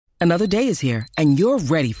Another day is here, and you're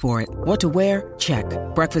ready for it. What to wear? Check.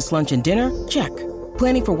 Breakfast, lunch, and dinner? Check.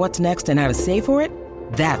 Planning for what's next and how to save for it?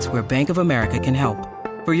 That's where Bank of America can help.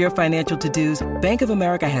 For your financial to-dos, Bank of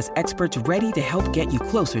America has experts ready to help get you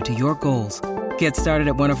closer to your goals. Get started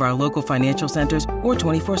at one of our local financial centers or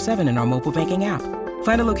 24/7 in our mobile banking app.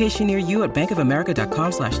 Find a location near you at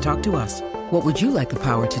bankofamerica.com/talktous. What would you like the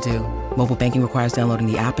power to do? Mobile banking requires downloading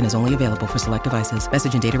the app and is only available for select devices.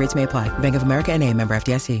 Message and data rates may apply. Bank of America N.A., member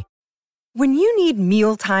FDIC. When you need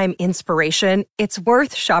mealtime inspiration, it's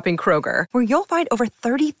worth shopping Kroger, where you'll find over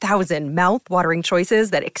 30,000 mouth-watering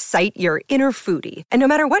choices that excite your inner foodie. And no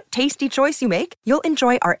matter what tasty choice you make, you'll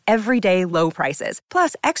enjoy our everyday low prices,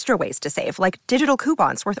 plus extra ways to save, like digital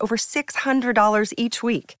coupons worth over $600 each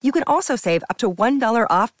week. You can also save up to $1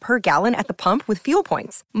 off per gallon at the pump with fuel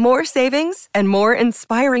points. More savings and more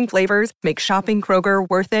inspiring flavors make shopping Kroger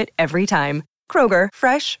worth it every time. Kroger,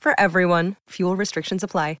 fresh for everyone. Fuel restrictions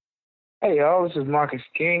apply. Hey, y'all, this is Marcus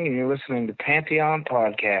King, and you're listening to Pantheon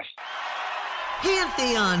Podcast.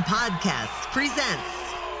 Pantheon Podcasts presents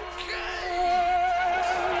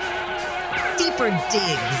Deeper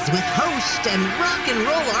Digs with host and rock and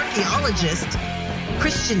roll archaeologist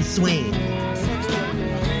Christian Swain.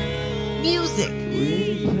 Music,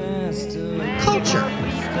 culture,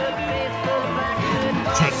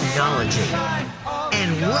 technology,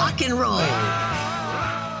 and rock and roll.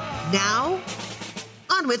 Now,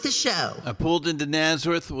 on with the show. I pulled into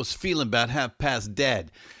Nazareth, was feeling about half past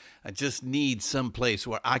dead. I just need some place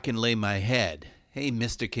where I can lay my head. Hey,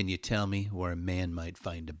 mister, can you tell me where a man might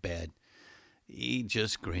find a bed? He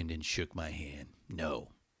just grinned and shook my hand. No,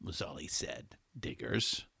 was all he said.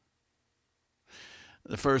 Diggers.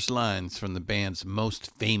 The first lines from the band's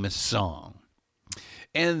most famous song.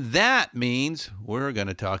 And that means we're going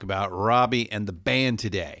to talk about Robbie and the band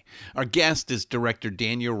today. Our guest is director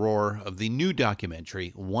Daniel Rohr of the new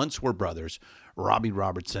documentary, Once Were Brothers, Robbie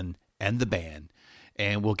Robertson and the Band.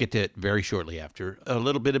 And we'll get to it very shortly after a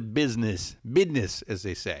little bit of business, as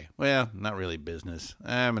they say. Well, not really business.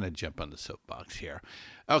 I'm going to jump on the soapbox here.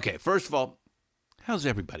 Okay, first of all, how's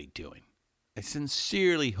everybody doing? I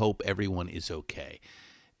sincerely hope everyone is okay.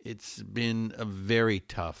 It's been a very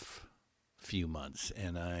tough few months,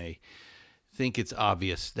 and I think it's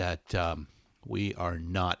obvious that we are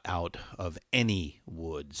not out of any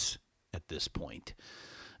woods at this point.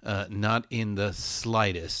 Not in the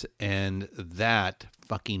slightest, and that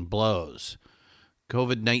fucking blows.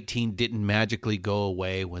 COVID-19 didn't magically go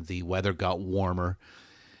away when the weather got warmer.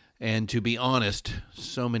 And to be honest,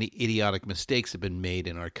 so many idiotic mistakes have been made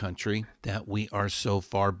in our country that we are so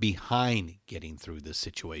far behind getting through this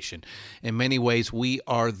situation. In many ways, we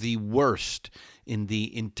are the worst in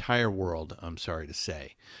the entire world, I'm sorry to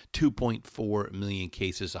say. 2.4 million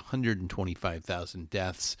cases, 125,000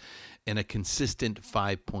 deaths, and a consistent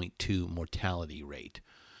 5.2 mortality rate.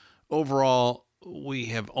 Overall, we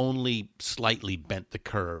have only slightly bent the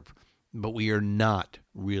curve, but we are not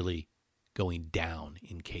really going down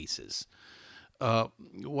in cases.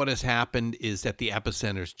 What has happened is that the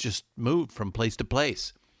epicenters just moved from place to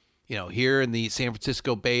place. You know, here in the San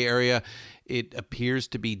Francisco Bay Area, it appears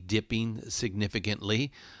to be dipping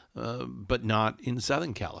significantly, but not in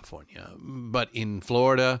Southern California. But in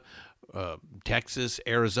Florida, Texas,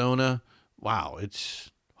 Arizona, wow, it's,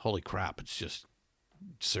 holy crap, it's just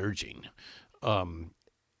surging.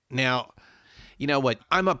 Now, you know what?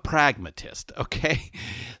 I'm a pragmatist, okay?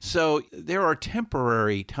 So there are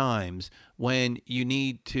temporary times when you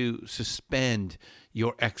need to suspend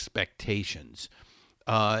your expectations.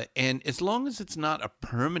 And as long as it's not a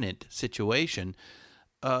permanent situation,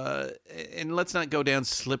 and let's not go down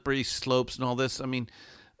slippery slopes and all this. I mean,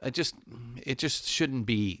 it just shouldn't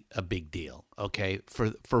be a big deal, okay,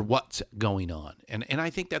 for what's going on. And I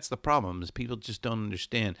think that's the problem, is people just don't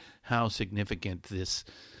understand how significant this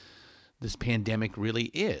pandemic really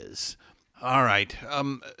is. All right,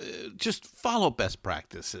 just follow best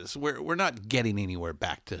practices. We're not getting anywhere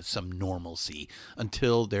back to some normalcy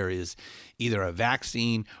until there is either a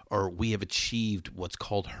vaccine or we have achieved what's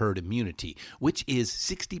called herd immunity, which is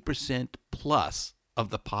 60% plus of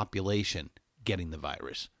the population getting the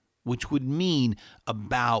virus, which would mean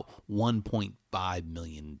about 1.5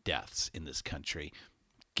 million deaths in this country,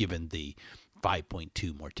 given the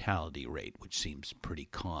 5.2 mortality rate, which seems pretty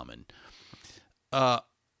common.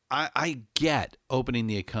 I get opening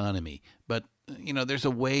the economy, but you know, there's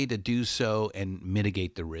a way to do so and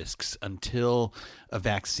mitigate the risks until a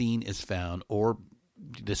vaccine is found or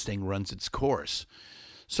this thing runs its course.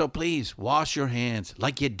 So please wash your hands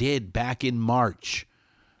like you did back in March.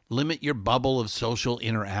 Limit your bubble of social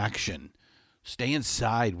interaction. Stay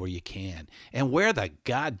inside where you can. And wear the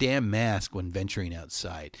goddamn mask when venturing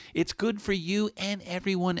outside. It's good for you and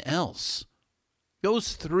everyone else.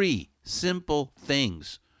 Those 3 simple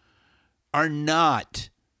things are not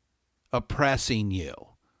oppressing you,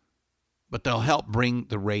 but they'll help bring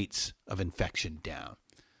the rates of infection down.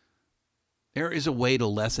 There is a way to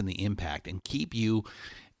lessen the impact and keep you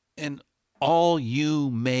and all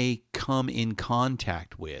you may come in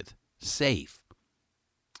contact with safe.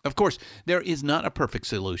 Of course, there is not a perfect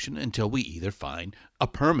solution until we either find a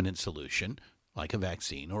permanent solution, like a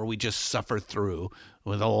vaccine, or we just suffer through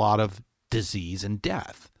with a lot of disease and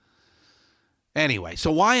death. Anyway,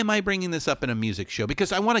 so why am I bringing this up in a music show?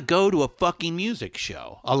 Because I want to go to a fucking music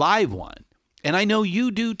show, a live one. And I know you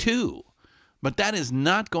do too. But that is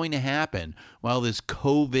not going to happen while this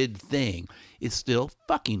COVID thing is still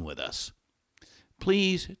fucking with us.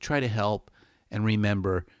 Please try to help and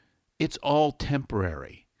remember, it's all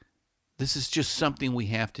temporary. This is just something we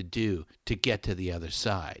have to do to get to the other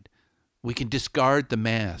side. We can discard the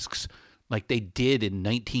masks like they did in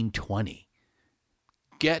 1920.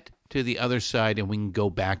 Get to the other side and we can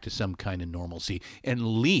go back to some kind of normalcy. At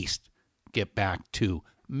least get back to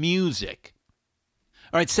music.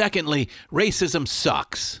 All right, secondly, racism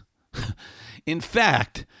sucks. In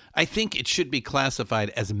fact, I think it should be classified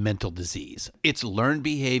as mental disease. It's learned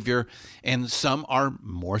behavior, and some are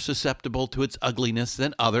more susceptible to its ugliness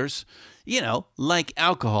than others, like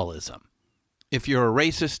alcoholism. If you're a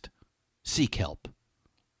racist, seek help.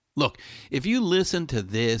 Look, if you listen to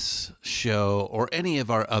this show or any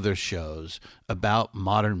of our other shows about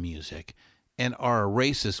modern music and are a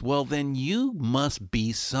racist, well, then you must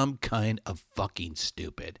be some kind of fucking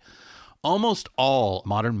stupid. Almost all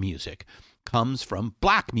modern music comes from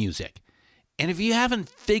black music. And if you haven't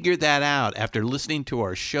figured that out after listening to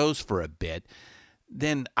our shows for a bit,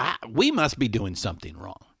 then we must be doing something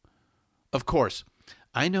wrong. Of course,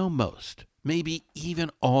 I know most, maybe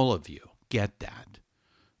even all of you get that.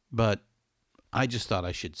 But I just thought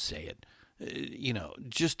I should say it,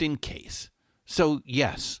 just in case. So,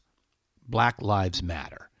 yes, Black Lives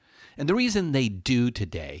Matter. And the reason they do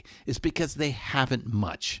today is because they haven't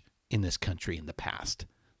much in this country in the past.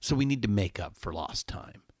 So we need to make up for lost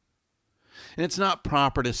time. And it's not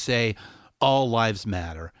proper to say all lives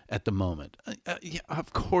matter at the moment.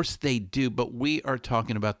 Of course they do, but we are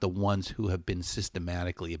talking about the ones who have been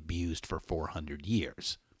systematically abused for 400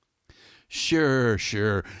 years.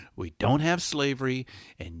 Sure, we don't have slavery,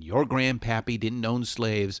 and your grandpappy didn't own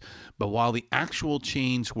slaves, but while the actual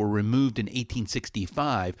chains were removed in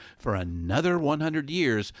 1865, for another 100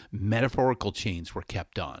 years, metaphorical chains were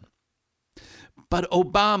kept on. But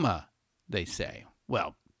Obama, they say.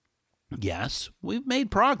 Well, yes, we've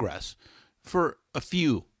made progress for a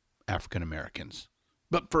few African Americans.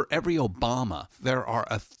 But for every Obama, there are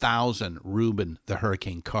 1,000 Reuben the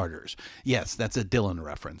Hurricane Carters. Yes, that's a Dylan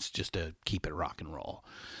reference, just to keep it rock and roll.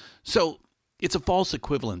 So it's a false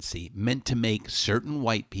equivalency meant to make certain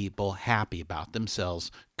white people happy about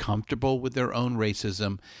themselves, comfortable with their own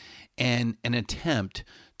racism, and an attempt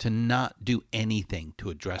to not do anything to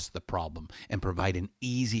address the problem and provide an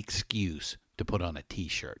easy excuse to put on a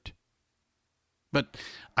T-shirt. But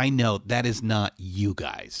I know that is not you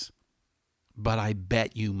guys. But I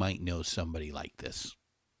bet you might know somebody like this,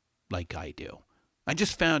 like I do. I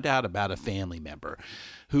just found out about a family member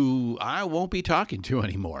who I won't be talking to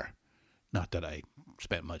anymore. Not that I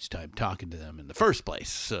spent much time talking to them in the first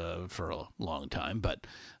place for a long time, but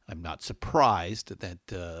I'm not surprised that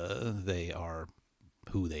they are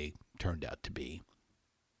who they turned out to be.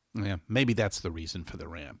 Yeah, maybe that's the reason for the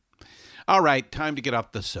rant. All right, time to get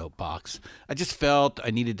off the soapbox. I just felt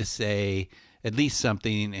I needed to say at least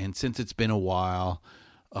something, and since it's been a while,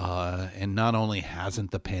 and not only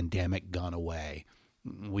hasn't the pandemic gone away,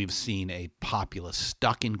 we've seen a populace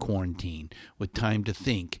stuck in quarantine with time to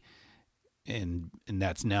think, and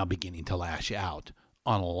that's now beginning to lash out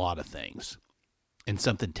on a lot of things. And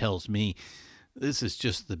something tells me this is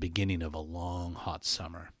just the beginning of a long, hot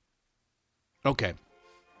summer. Okay,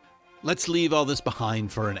 let's leave all this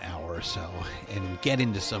behind for an hour or so and get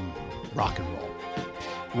into some rock and roll.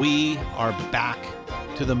 We are back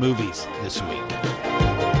to the movies this week.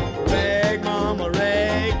 Rag, mama,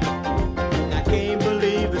 rag, I can't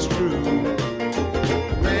believe it's true.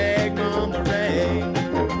 Rag, mama, rag,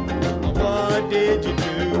 what did you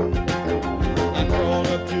do? I crawled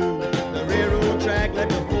up to the railroad track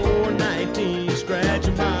like a 419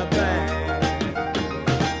 scratching my back.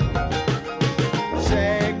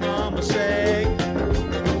 Sag, mama, sag,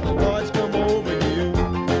 what's come over you?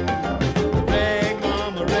 Rag,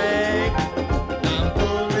 mama, rag, I'm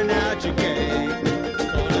pulling out your gag.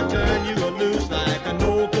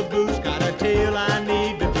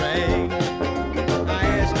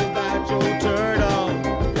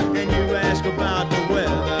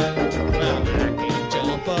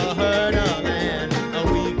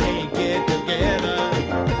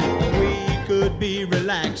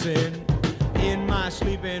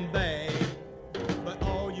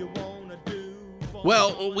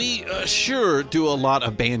 Well, we sure do a lot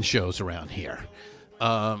of band shows around here.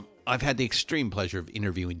 I've had the extreme pleasure of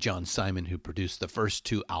interviewing John Simon, who produced the first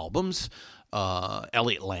two albums,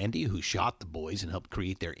 Elliot Landy, who shot the boys and helped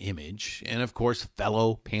create their image, and of course,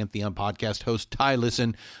 fellow Pantheon podcast host Ty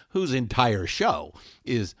Lisson, whose entire show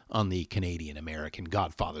is on the Canadian-American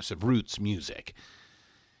Godfathers of Roots music.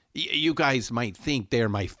 You guys might think they're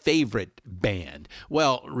my favorite band.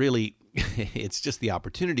 Well, really, it's just the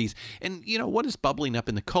opportunities. And, what is bubbling up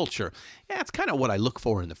in the culture? Yeah, it's kind of what I look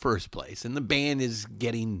for in the first place. And the band is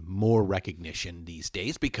getting more recognition these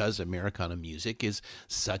days because Americana music is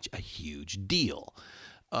such a huge deal.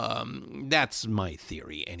 That's my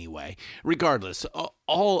theory anyway. Regardless,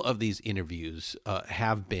 all of these interviews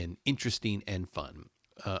have been interesting and fun.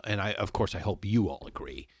 And of course, I hope you all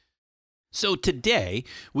agree. So today,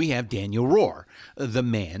 we have Daniel Rohr, the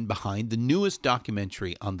man behind the newest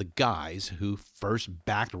documentary on the guys who first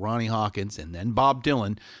backed Ronnie Hawkins and then Bob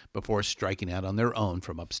Dylan before striking out on their own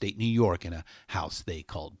from upstate New York in a house they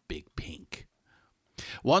called Big Pink.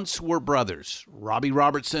 Once Were Brothers, Robbie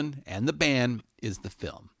Robertson and the Band is the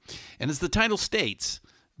film. And as the title states,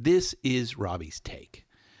 this is Robbie's take.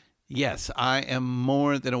 Yes, I am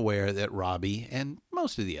more than aware that Robbie and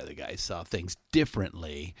most of the other guys saw things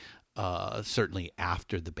differently, certainly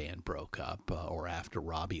after the band broke up or after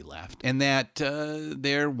Robbie left, and that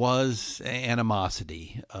there was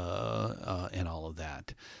animosity and all of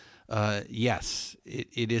that. Yes,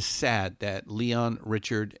 it is sad that Leon,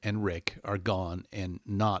 Richard, and Rick are gone and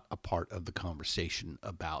not a part of the conversation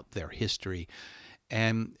about their history.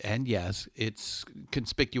 And yes, it's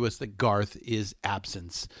conspicuous that Garth is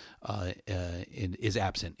absent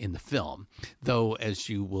in the film, though, as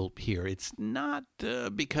you will hear, it's not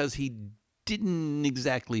because he didn't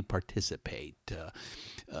exactly participate,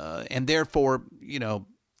 and therefore,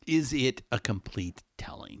 is it a complete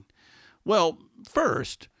telling? Well,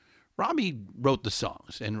 first, Robbie wrote the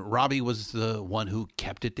songs, and Robbie was the one who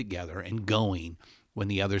kept it together and going when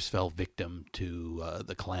the others fell victim to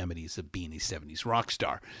the calamities of being a 70s rock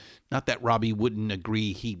star. Not that Robbie wouldn't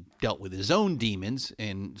agree he dealt with his own demons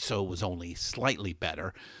and so was only slightly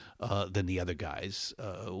better than the other guys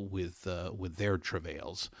with their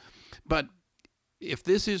travails. But if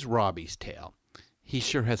this is Robbie's tale, he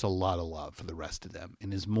sure has a lot of love for the rest of them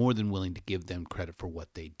and is more than willing to give them credit for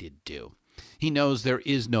what they did do. He knows there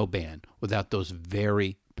is no band without those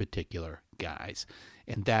very particular guys,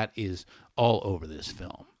 and that is all over this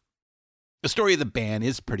film. The story of the band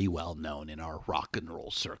is pretty well known in our rock and roll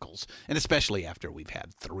circles, and especially after we've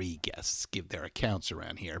had 3 guests give their accounts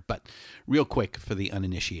around here. But real quick for the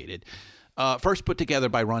uninitiated. First put together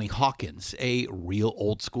by Ronnie Hawkins, a real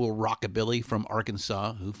old-school rockabilly from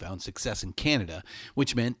Arkansas who found success in Canada,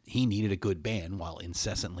 which meant he needed a good band while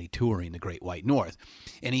incessantly touring the Great White North.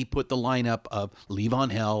 And he put the lineup of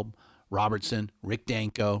Levon Helm, Robertson, Rick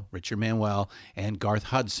Danko, Richard Manuel, and Garth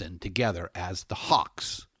Hudson together as the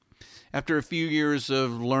Hawks. After a few years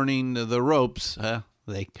of learning the ropes,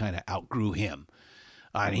 they kind of outgrew him.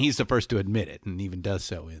 And he's the first to admit it, and even does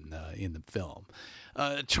so in the film.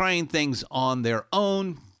 Trying things on their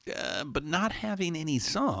own, but not having any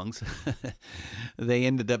songs, they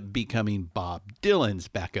ended up becoming Bob Dylan's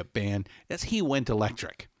backup band as he went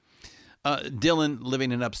electric. Dylan,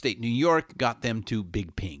 living in upstate New York, got them to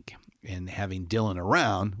Big Pink. And having Dylan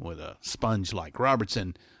around with a sponge like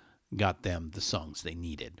Robertson got them the songs they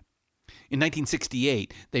needed. In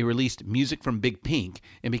 1968, they released Music from Big Pink,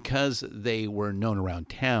 and because they were known around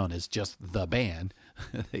town as just the band,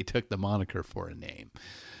 they took the moniker for a name.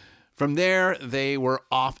 From there, they were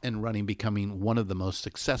off and running, becoming one of the most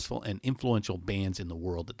successful and influential bands in the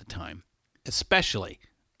world at the time, especially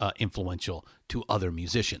influential to other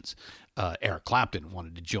musicians. Eric Clapton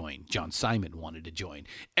wanted to join. John Simon wanted to join.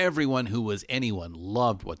 Everyone who was anyone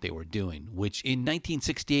loved what they were doing, which in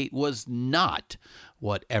 1968 was not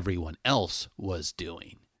what everyone else was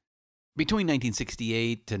doing. Between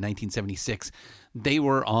 1968 to 1976, they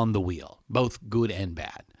were on the wheel, both good and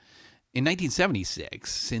bad. In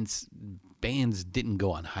 1976, since bands didn't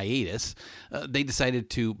go on hiatus, they decided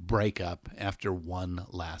to break up after one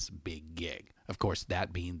last big gig. Of course,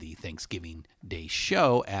 that being the Thanksgiving Day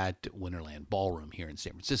show at Winterland Ballroom here in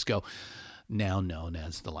San Francisco, now known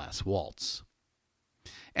as The Last Waltz.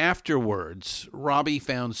 Afterwards, Robbie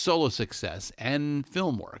found solo success and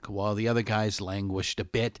film work, while the other guys languished a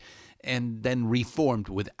bit and then reformed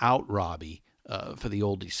without Robbie for the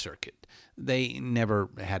oldies circuit. They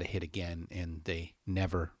never had a hit again, and they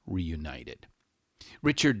never reunited.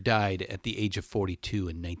 Richard died at the age of 42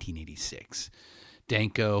 in 1986.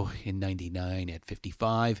 Danko in 99 at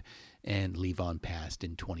 55, and Levon passed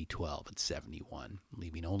in 2012 at 71,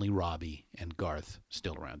 leaving only Robbie and Garth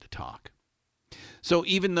still around to talk. So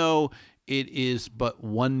even though it is but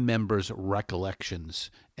one member's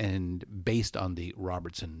recollections and based on the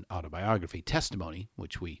Robertson autobiography Testimony,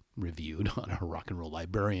 which we reviewed on our Rock and Roll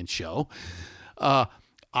Librarian show,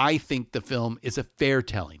 I think the film is a fair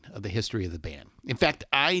telling of the history of the band. In fact,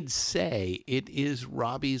 I'd say it is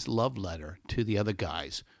Robbie's love letter to the other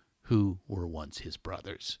guys who were once his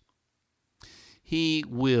brothers. He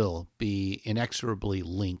will be inexorably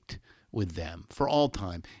linked with them for all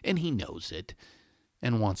time, and he knows it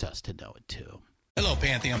and wants us to know it too. Hello,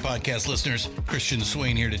 Pantheon Podcast listeners. Christian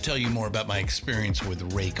Swain here to tell you more about my experience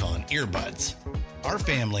with Raycon earbuds. Our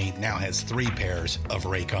family now has 3 pairs of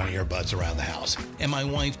Raycon earbuds around the house, and my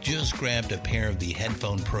wife just grabbed a pair of the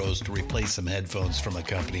Headphone Pros to replace some headphones from a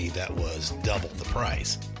company that was double the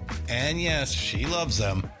price. And yes, she loves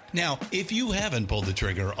them. Now, if you haven't pulled the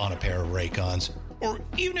trigger on a pair of Raycons, or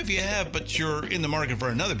even if you have, but you're in the market for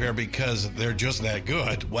another pair because they're just that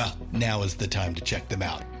good, well, now is the time to check them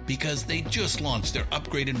out, because they just launched their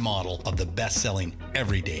upgraded model of the best-selling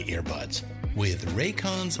everyday earbuds. With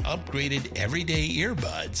Raycon's upgraded everyday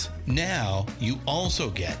earbuds, now you also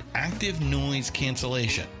get active noise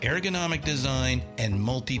cancellation, ergonomic design, and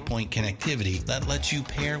multi-point connectivity that lets you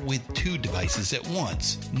pair with 2 devices at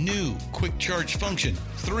once. New quick charge function,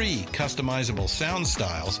 3 customizable sound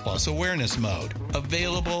styles, plus awareness mode.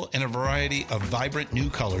 Available in a variety of vibrant new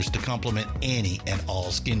colors to complement any and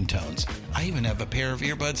all skin tones. I even have a pair of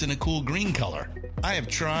earbuds in a cool green color. I have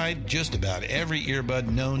tried just about every earbud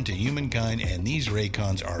known to humankind, and these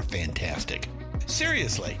Raycons are fantastic.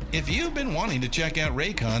 Seriously, if you've been wanting to check out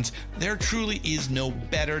Raycons, there truly is no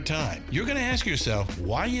better time. You're going to ask yourself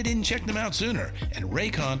why you didn't check them out sooner, and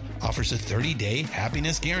Raycon offers a 30-day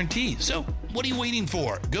happiness guarantee. So what are you waiting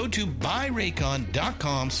for? Go to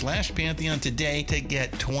buyraycon.com/Pantheon today to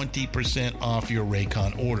get 20% off your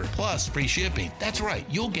Raycon order, plus free shipping. That's right,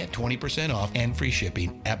 you'll get 20% off and free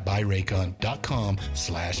shipping at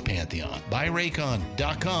buyraycon.com/Pantheon.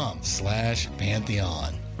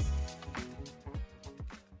 buyraycon.com/Pantheon.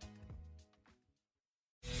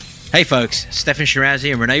 Hey folks, Stefan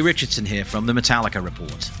Shirazi and Renee Richardson here from the Metallica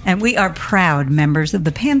Report. And we are proud members of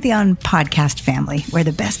the Pantheon podcast family, where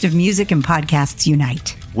the best of music and podcasts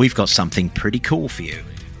unite. We've got something pretty cool for you.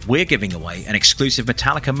 We're giving away an exclusive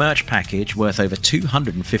Metallica merch package worth over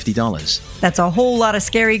 $250. That's a whole lot of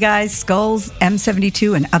Scary Guys, Skulls,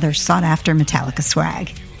 M72, and other sought-after Metallica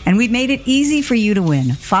swag. And we've made it easy for you to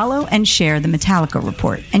win. Follow and share the Metallica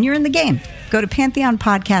Report, and you're in the game. Go to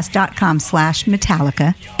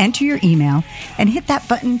pantheonpodcast.com/Metallica, enter your email, and hit that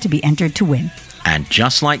button to be entered to win. And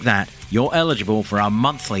just like that, you're eligible for our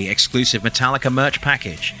monthly exclusive Metallica merch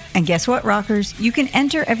package. And guess what, rockers? You can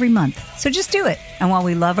enter every month, so just do it. And while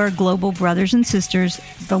we love our global brothers and sisters,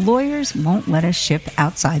 the lawyers won't let us ship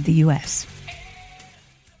outside the U.S.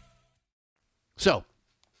 So,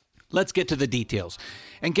 let's get to the details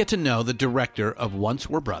and get to know the director of Once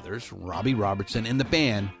Were Brothers, Robbie Robertson, and the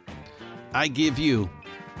band. I give you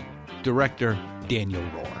director Daniel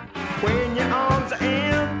Rohr. When your arms are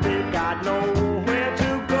empty, got nowhere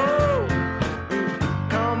to go.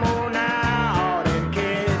 Come on out and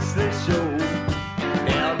catch the show.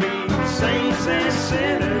 There'll be saints and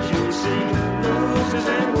sinners, you'll see losers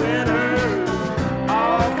and winners.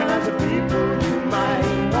 All kinds of people you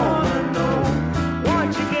might want to know.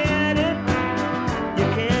 Once you get it, you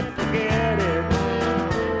can't forget it.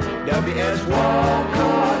 WS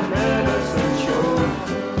Walcott.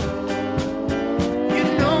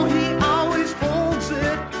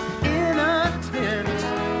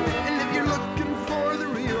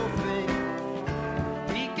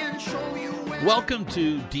 Welcome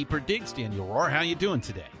to Deeper Digs, Daniel Rohr. How are you doing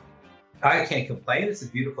today? I can't complain. It's a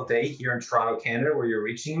beautiful day here in Toronto, Canada, where you're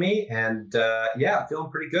reaching me. And yeah,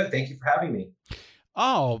 feeling pretty good. Thank you for having me.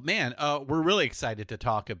 Oh, man. We're really excited to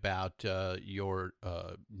talk about your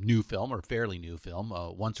new film, or fairly new film,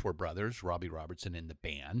 Once Were Brothers, Robbie Robertson and the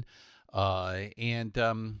band.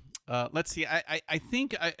 Let's see. I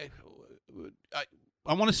think I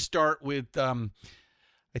want to start with...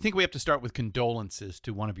 I think we have to start with condolences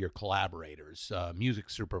to one of your collaborators, music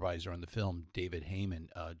supervisor on the film, David Heyman,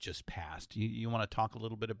 just passed. You want to talk a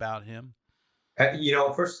little bit about him?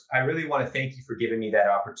 First, I really want to thank you for giving me that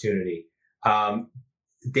opportunity.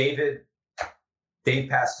 Dave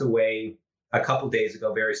passed away a couple days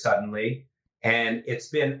ago, very suddenly, and it's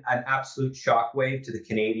been an absolute shockwave to the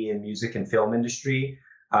Canadian music and film industry.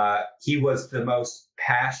 He was the most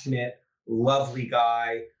passionate, lovely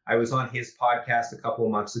guy. I was on his podcast a couple of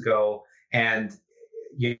months ago, and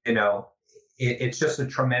it's just a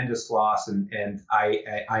tremendous loss, and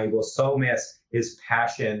I will so miss his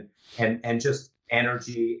passion and just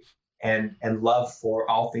energy and love for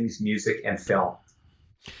all things music and film.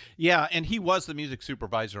 Yeah, and he was the music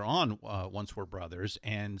supervisor on Once Were Brothers,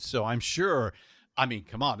 and so I'm sure. I mean,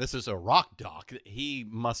 come on, this is a rock doc.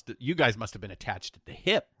 You guys must have been attached at the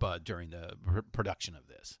hip during the production of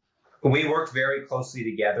this. We worked very closely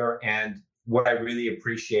together, and what I really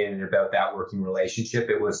appreciated about that working relationship,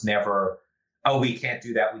 it was never, oh, we can't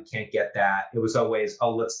do that, we can't get that. It was always,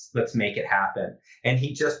 oh, let's make it happen. And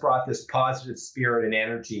he just brought this positive spirit and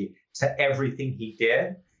energy to everything he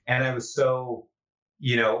did, and I was so.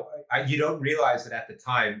 You don't realize it at the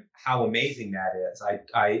time how amazing that is. I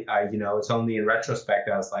it's only in retrospect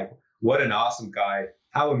I was like, what an awesome guy.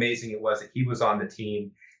 How amazing it was that he was on the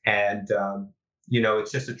team. And,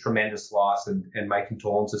 it's just a tremendous loss. And my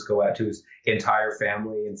condolences go out to his entire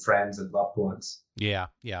family and friends and loved ones. Yeah.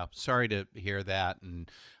 Sorry to hear that. And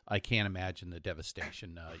I can't imagine the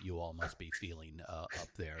devastation you all must be feeling up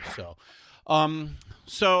there.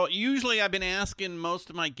 So usually I've been asking most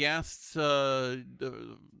of my guests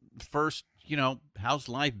first, how's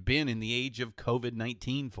life been in the age of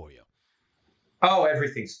COVID-19 for you? Oh,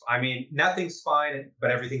 nothing's fine,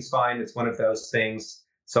 but everything's fine. It's one of those things.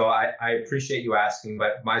 So I appreciate you asking,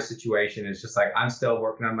 but my situation is just like, I'm still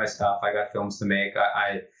working on my stuff. I got films to make.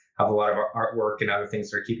 I have a lot of artwork and other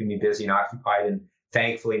things that are keeping me busy and occupied. And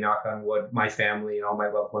thankfully, knock on wood, my family and all my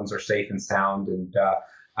loved ones are safe and sound. And,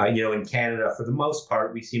 in Canada, for the most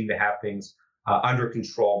part, we seem to have things under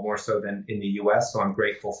control more so than in the U.S. So I'm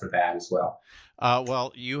grateful for that as well.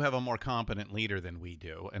 Well, you have a more competent leader than we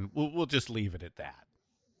do, and we'll just leave it at that.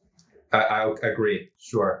 I agree.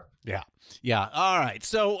 Sure. Yeah. All right.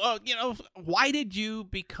 So, why did you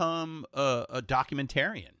become a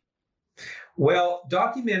documentarian? Well,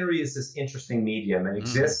 documentary is this interesting medium and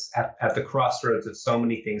exists at the crossroads of so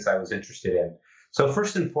many things I was interested in. So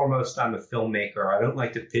first and foremost, I'm a filmmaker. I don't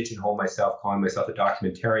like to pigeonhole myself, calling myself a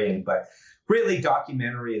documentarian, but really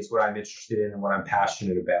documentary is what I'm interested in and what I'm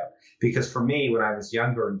passionate about. Because for me, when I was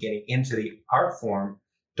younger and getting into the art form,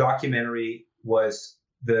 documentary was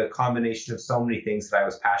the combination of so many things that I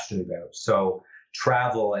was passionate about. So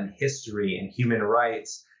travel and history and human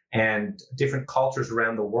rights and different cultures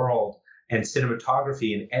around the world and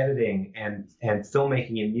cinematography and editing and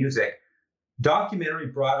filmmaking and music. Documentary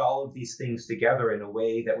brought all of these things together in a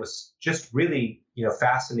way that was just really,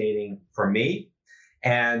 fascinating for me.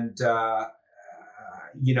 And, what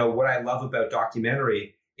I love about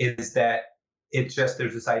documentary is that there's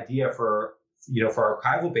this idea for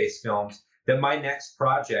archival-based films that my next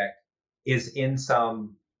project is in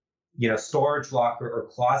some, storage locker or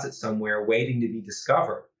closet somewhere waiting to be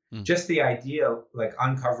discovered. Just the idea of like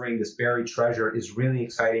uncovering this buried treasure is really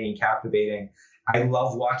exciting and captivating. I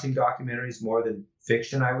love watching documentaries more than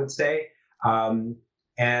fiction, I would say.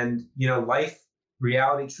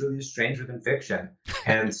 Reality truly is stranger than fiction.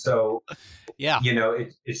 And so,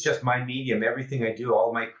 it's just my medium. Everything I do,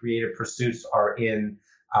 all my creative pursuits are in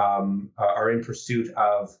pursuit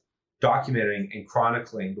of documenting and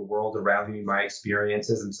chronicling the world around me, my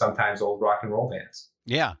experiences, and sometimes old rock and roll bands.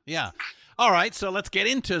 Yeah. All right, so let's get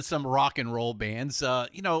into some rock and roll bands. I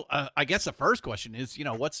guess the first question is,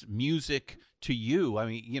 what's music to you? I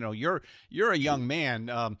mean, you're a young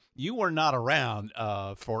man. You were not around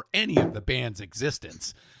for any of the band's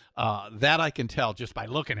existence. That I can tell just by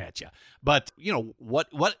looking at you. But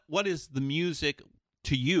what is the music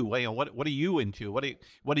to you? What are you into?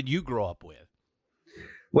 What did you grow up with?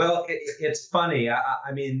 Well, it's funny.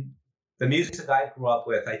 I mean, the music I grew up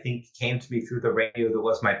with, I think, came to me through the radio that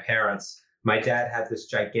was my parents. My dad had this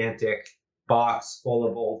gigantic box full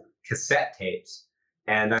of old cassette tapes,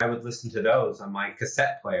 and I would listen to those on my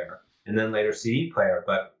cassette player and then later CD player.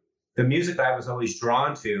 But the music I was always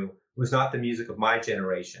drawn to was not the music of my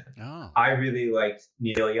generation. Oh. I really liked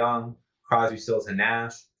Neil Young, Crosby, Stills and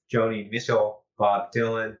Nash, Joni Mitchell, Bob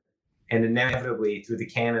Dylan, and inevitably through the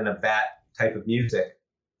canon of that type of music,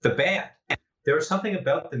 the band. There was something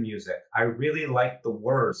about the music. I really liked the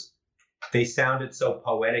words. They sounded so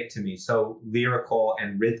poetic to me, so lyrical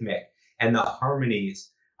and rhythmic, and the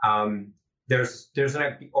harmonies. There's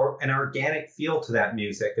an organic feel to that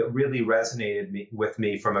music that really resonated with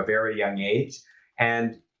me from a very young age.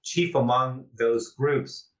 And chief among those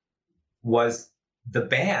groups was the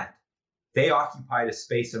band. They occupied a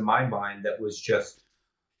space in my mind that was just,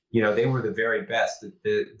 they were the very best.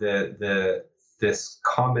 This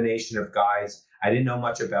combination of guys. I didn't know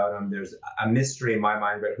much about them. There's a mystery in my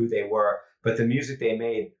mind about who they were, but the music they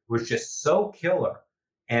made was just so killer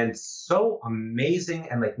and so amazing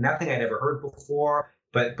and like nothing I'd ever heard before,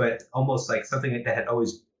 but almost like something that had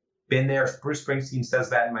always been there. Bruce Springsteen says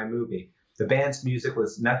that in my movie. The band's music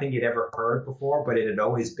was nothing he'd ever heard before, but it had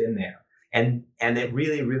always been there. And it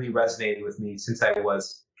really, really resonated with me since I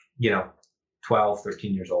was, 12,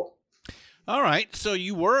 13 years old. All right, so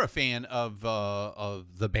you were a fan of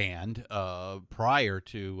the band prior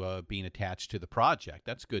to being attached to the project.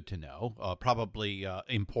 That's good to know. Probably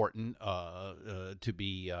important to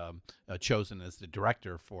be chosen as the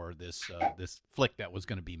director for this flick that was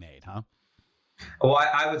going to be made, huh? Well,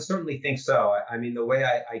 I would certainly think so. I mean, the way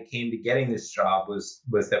I came to getting this job was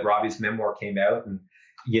that Robbie's memoir came out, and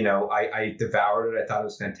I devoured it. I thought it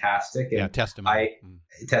was fantastic. And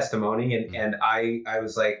testimony. And I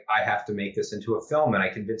was like, I have to make this into a film. And I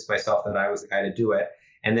convinced myself that I was the guy to do it.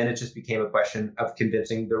 And then it just became a question of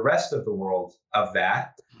convincing the rest of the world of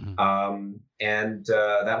that.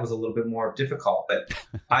 That was a little bit more difficult. But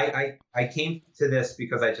I came to this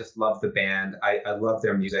because I just love the band. I love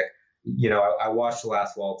their music. I watched The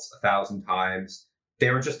Last Waltz 1,000 times. They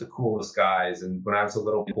were just the coolest guys. And when I was a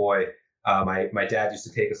little boy, my dad used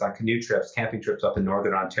to take us on canoe trips, camping trips up in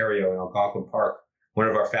Northern Ontario in Algonquin Park, one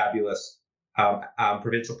of our fabulous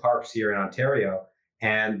provincial parks here in Ontario.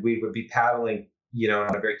 And we would be paddling, in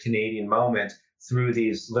a very Canadian moment through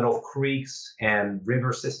these little creeks and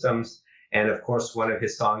river systems. And of course, one of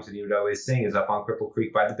his songs that he would always sing is Up on Cripple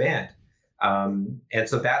Creek by the band. And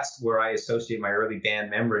so that's where I associate my early band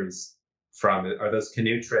memories from, are those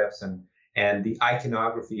canoe trips and the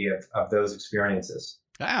iconography of those experiences.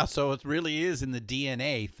 So it really is in the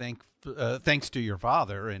DNA, thanks to your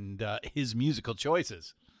father and his musical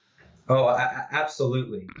choices. Oh,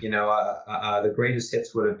 absolutely. The greatest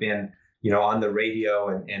hits would have been, on the radio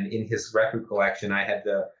and in his record collection. I had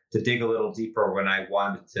to dig a little deeper when I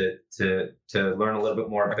wanted to learn a little bit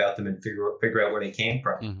more about them and figure out where they came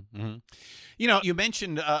from. Mm-hmm. You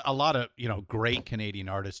mentioned a lot of, great Canadian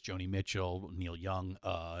artists, Joni Mitchell, Neil Young,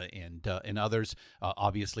 and others.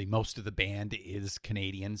 Obviously, most of the band is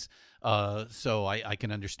Canadians. So I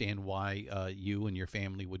can understand why you and your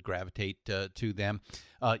family would gravitate to them.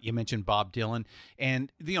 You mentioned Bob Dylan,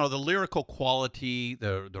 and, the lyrical quality,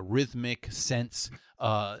 the rhythmic sense.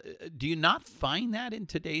 Do you not find that in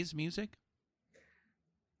today's music?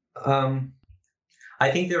 I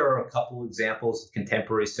think there are a couple examples of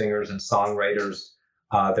contemporary singers and songwriters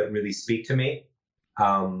that really speak to me.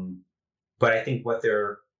 But I think what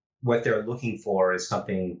they're looking for is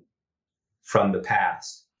something from the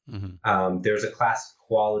past. Mm-hmm. There's a classic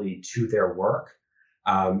quality to their work.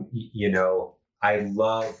 I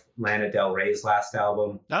love Lana Del Rey's last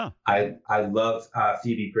album. Oh. I love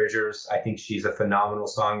Phoebe Bridgers. I think she's a phenomenal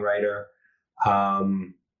songwriter.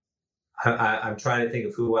 I'm trying to think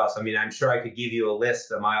of who else. I mean, I'm sure I could give you a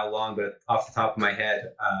list a mile long, but off the top of my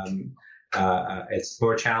head, it's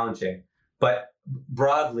more challenging. But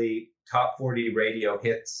broadly, top 40 radio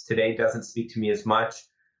hits today doesn't speak to me as much.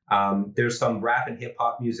 There's some rap and hip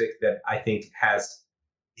hop music that I think has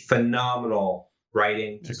phenomenal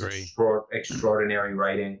writing, just extraordinary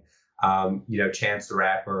writing. Chance the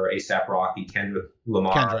Rapper, A$AP Rocky, Kendrick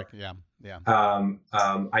Lamar. Yeah.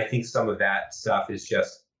 I think some of that stuff is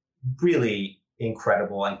just really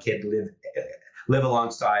incredible and could live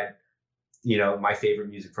alongside, my favorite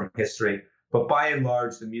music from history. But by and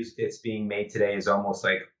large, the music that's being made today is almost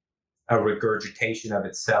like a regurgitation of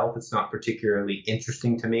itself. It's not particularly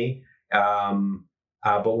interesting to me.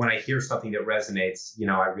 But when I hear something that resonates,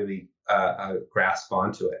 I really grasp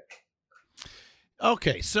onto it.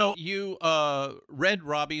 Okay, so you read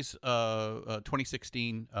Robbie's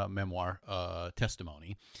 2016 memoir,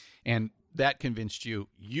 Testimony, and that convinced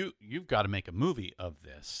you've got to make a movie of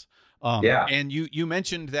this. And you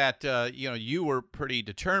mentioned that you were pretty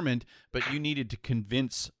determined, but you needed to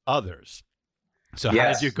convince others. So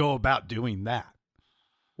how did you go about doing that?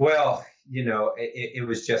 Well, it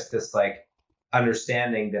was just this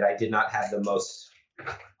understanding that I did not have the most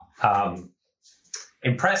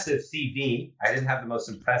impressive CV. I didn't have the most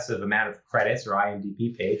impressive amount of credits or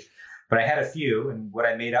IMDb page, but I had a few, and what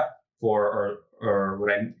I made up for, or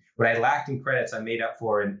what I lacked in credits, I made up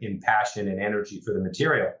for in passion and energy for the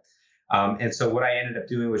material. And so what I ended up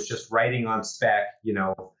doing was just writing on spec,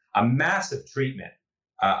 a massive treatment,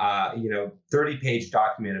 30-page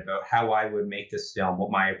document about how I would make this film,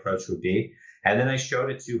 what my approach would be. And then I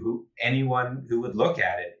showed it to anyone who would look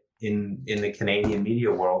at it in the Canadian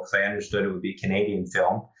media world, because I understood it would be a Canadian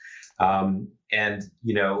film.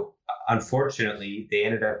 Unfortunately, they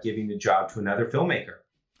ended up giving the job to another filmmaker.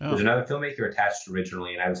 Oh. There's another filmmaker attached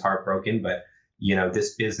originally, and I was heartbroken. But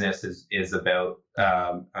this business is about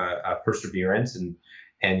perseverance, and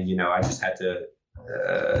I just had to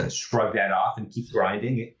shrug that off and keep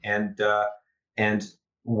grinding. And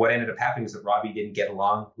what ended up happening is that Robbie didn't get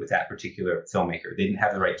along with that particular filmmaker. They didn't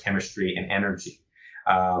have the right chemistry and energy.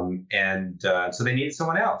 So they needed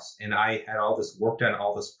someone else. And I had all this work done,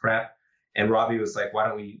 all this prep. And Robbie was like, why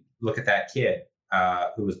don't we look at that kid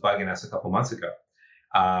who was bugging us a couple months ago?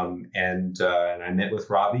 And I met with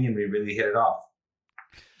Robbie, and we really hit it off.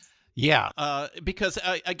 Yeah, because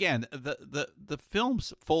again, the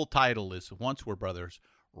film's full title is "Once Were Brothers: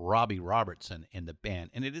 Robbie Robertson and the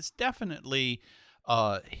Band," and it is definitely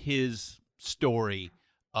his story.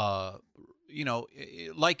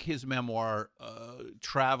 Like his memoir,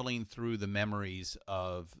 traveling through the memories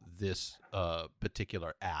of this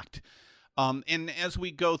particular act. And as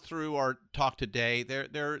we go through our talk today,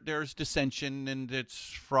 there's dissension, and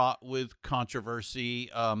it's fraught with controversy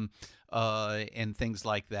and things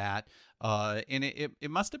like that. And it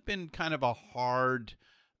must have been kind of a hard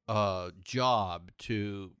job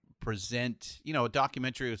to present, a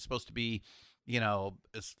documentary was supposed to be,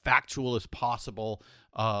 as factual as possible.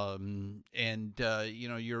 You're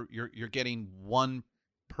getting one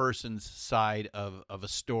person's side of a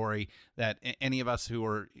story that any of us who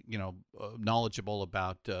are knowledgeable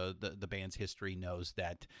about the band's history knows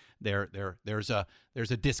that there's a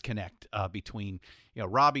disconnect between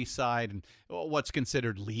Robbie's side and what's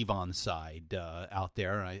considered Levon's side out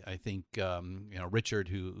there. I think Richard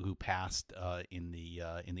who passed in the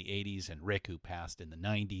 80s, and Rick who passed in the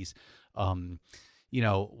 90s.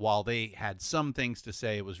 While they had some things to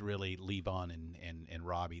say, it was really Levon and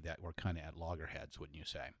Robbie that were kind of at loggerheads, wouldn't you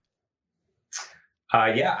say?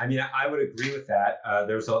 Yeah, I mean, I would agree with that.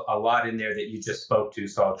 There's a lot in there that you just spoke to,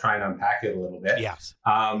 so I'll try and unpack it a little bit. Yes.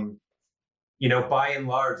 By and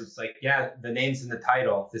large, it's like, yeah, the name's in the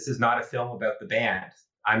title. This is not a film about the band.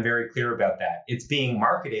 I'm very clear about that. It's being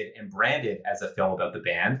marketed and branded as a film about the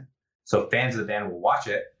band, so fans of the band will watch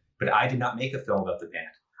it, but I did not make a film about the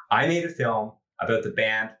band. I made a film about the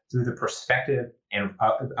band through the perspective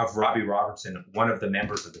of Robbie Robertson, one of the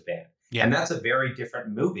members of the band. Yeah. And that's a very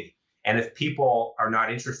different movie. And if people are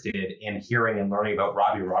not interested in hearing and learning about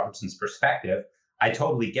Robbie Robertson's perspective, I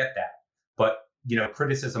totally get that. But,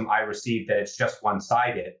 criticism I received that it's just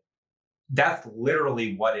one-sided, that's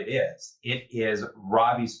literally what it is. It is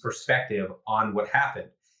Robbie's perspective on what happened.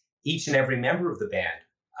 Each and every member of the band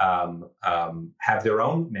have their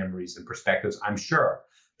own memories and perspectives, I'm sure.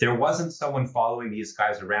 There wasn't someone following these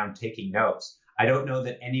guys around taking notes. I don't know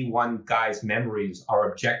that any one guy's memories are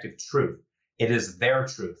objective truth. It is their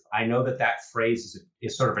truth. I know that phrase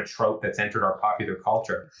is sort of a trope that's entered our popular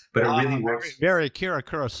culture, but it really works. Very Akira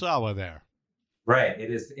Kurosawa there. Right. It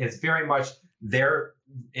is. It's very much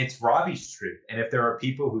it's Robbie's truth. And if there are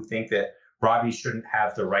people who think that Robbie shouldn't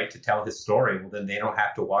have the right to tell his story, well, then they don't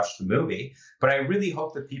have to watch the movie. But I really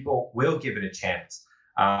hope that people will give it a chance.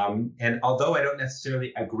 And although I don't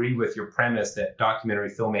necessarily agree with your premise that documentary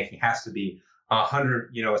filmmaking has to be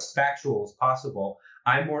 100, as factual as possible,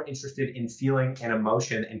 I'm more interested in feeling an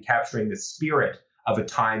emotion and capturing the spirit of a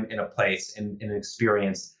time and a place and an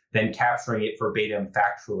experience than capturing it verbatim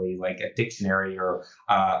factually like a dictionary or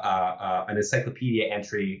an encyclopedia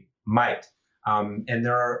entry might. I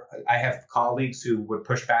have colleagues who would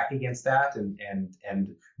push back against that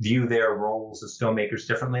and view their roles as filmmakers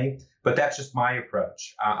differently, but that's just my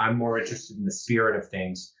approach. I'm more interested in the spirit of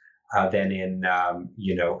things than in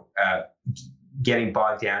getting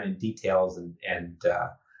bogged down in details and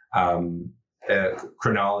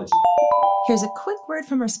chronology. Here's a quick word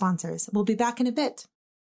from our sponsors. We'll be back in a bit.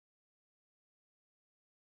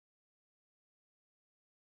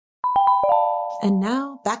 And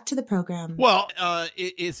now back to the program. Well,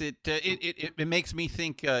 it makes me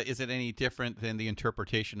think, is it any different than the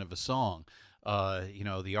interpretation of a song?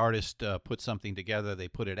 The artist puts something together, they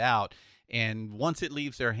put it out, and once it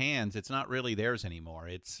leaves their hands, it's not really theirs anymore.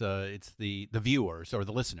 It's the viewers or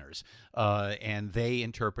the listeners, and they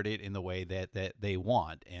interpret it in the way that they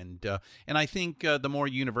want. And I think the more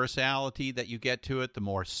universality that you get to it, the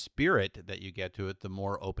more spirit that you get to it, the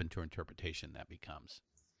more open to interpretation that becomes.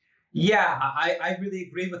 Yeah, I really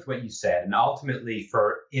agree with what you said. And ultimately,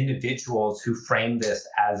 for individuals who frame this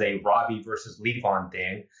as a Robbie versus Levon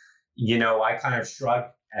thing, I kind of shrug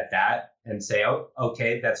at that and say, oh,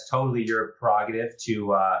 okay, that's totally your prerogative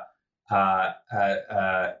to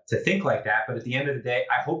think like that. But at the end of the day,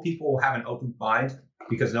 I hope people will have an open mind,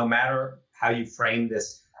 because no matter how you frame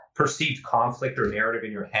this perceived conflict or narrative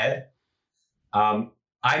in your head, I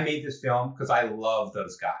made this film because I love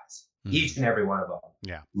those guys. Each and every one of them.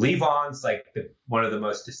 Yeah. Levon's like one of the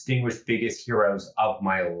most distinguished, biggest heroes of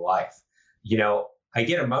my life. I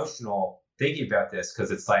get emotional thinking about this because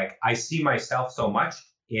it's like I see myself so much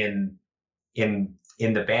in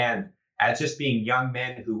the band as just being young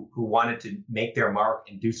men who wanted to make their mark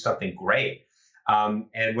and do something great.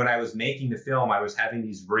 And when I was making the film, I was having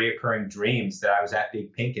these reoccurring dreams that I was at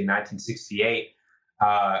Big Pink in 1968,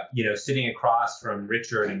 sitting across from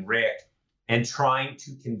Richard and Rick and trying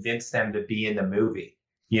to convince them to be in the movie.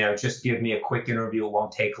 Just give me a quick interview. It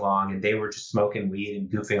won't take long. And they were just smoking weed and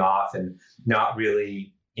goofing off and not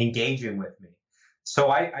really engaging with me. So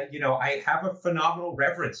I have a phenomenal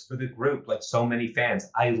reverence for the group, like so many fans.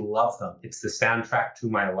 I love them. It's the soundtrack to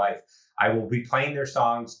my life. I will be playing their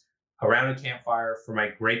songs around a campfire for my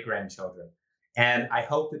great-grandchildren. And I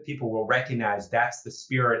hope that people will recognize that's the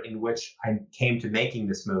spirit in which I came to making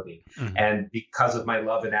this movie. Mm-hmm. And because of my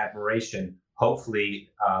love and admiration, hopefully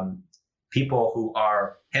people who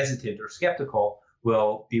are hesitant or skeptical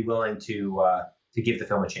will be willing to give the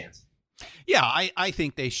film a chance. Yeah, I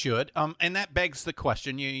think they should. And that begs the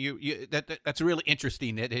question. That's really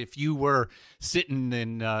interesting. That if you were sitting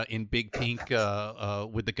in Big Pink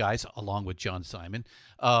with the guys, along with John Simon,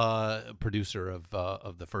 producer of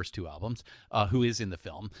the first two albums, who is in the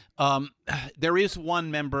film, there is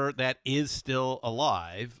one member that is still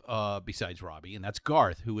alive besides Robbie, and that's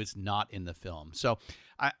Garth, who is not in the film. So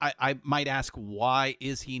I might ask, why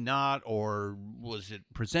is he not, or was it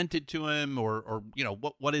presented to him, or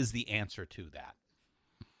what is the answer to that?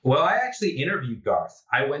 Well, I actually interviewed Garth.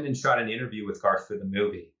 I went and shot an interview with Garth for the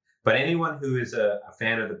movie. But anyone who is a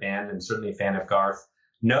fan of the band, and certainly a fan of Garth,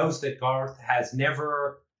 knows that Garth has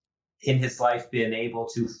never in his life been able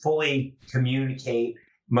to fully communicate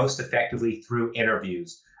most effectively through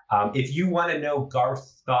interviews. If you want to know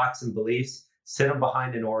Garth's thoughts and beliefs, sit him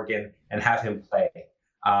behind an organ and have him play.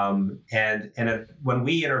 And when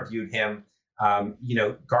we interviewed him,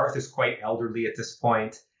 Garth is quite elderly at this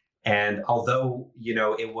point. And although,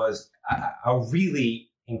 it was a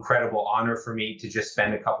really incredible honor for me to just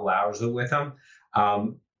spend a couple hours with him,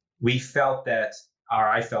 I felt that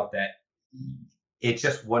it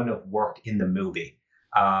just wouldn't have worked in the movie.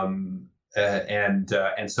 And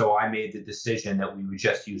so I made the decision that we would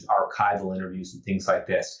just use archival interviews and things like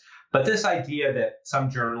this. But this idea that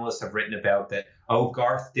some journalists have written about that,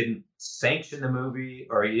 Garth didn't sanction the movie,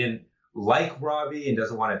 or he didn't like Robbie and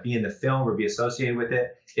doesn't want to be in the film or be associated with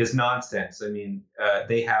it, is nonsense. I mean,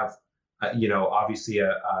 they have, obviously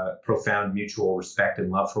a profound mutual respect and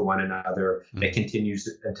love for one another that continues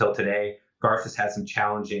until today. Garth has had some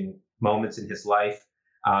challenging moments in his life.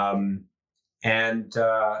 And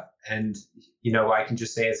I can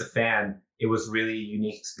just say as a fan, it was really a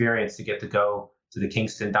unique experience to get to go to the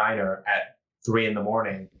Kingston Diner at 3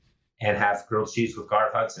 a.m. and have grilled cheese with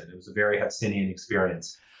Garth Hudson. It was a very Hudsonian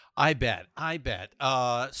experience. I bet.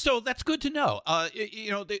 So that's good to know.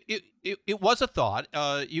 It was a thought.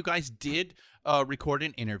 You guys did record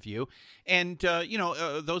an interview, and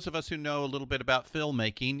those of us who know a little bit about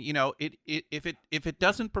filmmaking, if it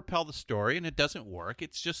doesn't propel the story and it doesn't work,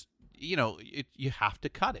 it's just you have to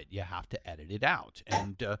cut it. You have to edit it out,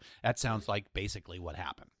 and that sounds like basically what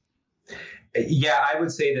happened. Yeah, I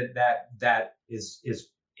would say that is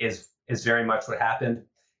very much what happened,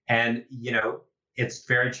 and it's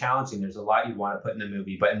very challenging. There's a lot you want to put in the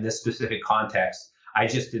movie, but in this specific context, I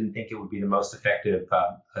just didn't think it would be the most effective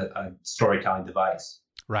storytelling device.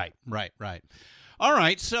 Right. All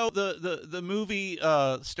right. So the movie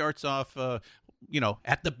starts off,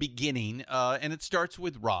 at the beginning, and it starts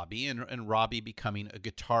with Robbie and Robbie becoming a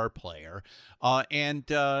guitar player. And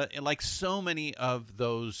like so many of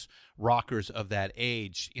those rockers of that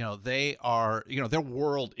age, they are, their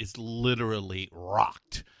world is literally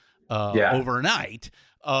rocked overnight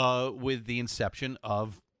with the inception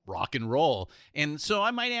of rock and roll. And so I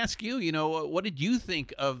might ask you, what did you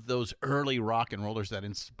think of those early rock and rollers that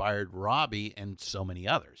inspired Robbie and so many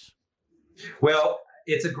others? Well,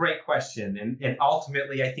 it's a great question. And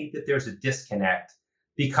ultimately, I think that there's a disconnect,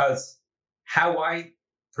 because how I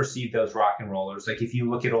perceive those rock and rollers, like if you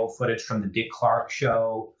look at old footage from the Dick Clark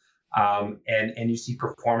show, and you see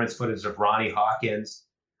performance footage of Ronnie Hawkins,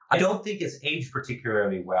 I don't think it's aged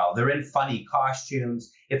particularly well. They're in funny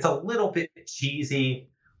costumes. It's a little bit cheesy,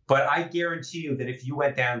 but I guarantee you that if you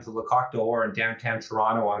went down to Le Coq d'Or in downtown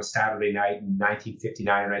Toronto on a Saturday night in 1959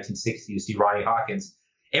 or 1960 to see Ronnie Hawkins,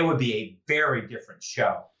 it would be a very different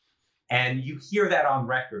show. And you hear that on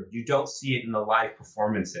record. You don't see it in the live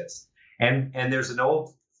performances. And there's an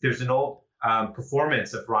old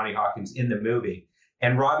performance of Ronnie Hawkins in the movie.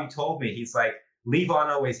 And Robbie told me, he's like, Levon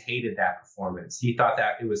always hated that performance. He thought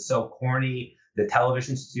that it was so corny. The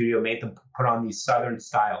television studio made them put on these Southern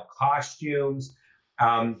style costumes.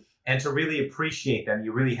 And to really appreciate them,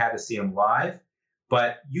 you really had to see them live.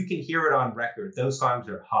 But you can hear it on record. Those songs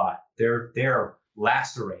are hot. They're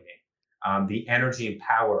lacerating. The energy and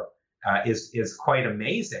power. is quite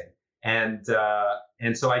amazing. And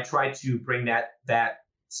so I try to bring that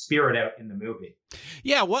spirit out in the movie.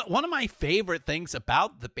 Yeah, one of my favorite things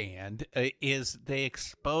about the band is they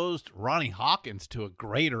exposed Ronnie Hawkins to a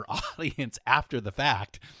greater audience after the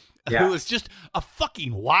fact. Yeah. Who was just a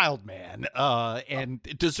fucking wild man and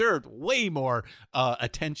deserved way more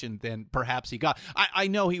attention than perhaps he got. I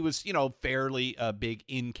know he was, fairly big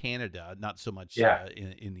in Canada, not so much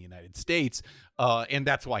in the United States. And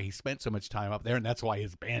that's why he spent so much time up there. And that's why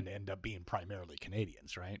his band ended up being primarily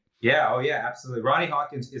Canadians, right? Yeah. Oh, yeah, absolutely. Ronnie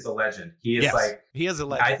Hawkins is a legend. He is he is a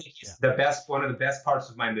legend. I think he's one of the best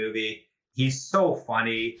parts of my movie. He's so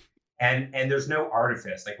funny. And there's no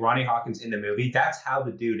artifice. Like Ronnie Hawkins in the movie, that's how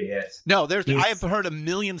the dude is. No, I've heard a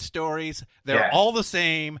million stories. They're all the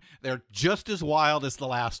same. They're just as wild as the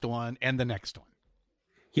last one and the next one.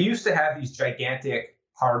 He used to have these gigantic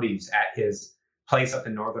parties at his place up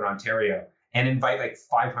in Northern Ontario and invite like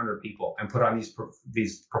 500 people and put on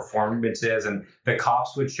these performances, and the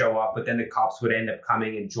cops would show up, but then the cops would end up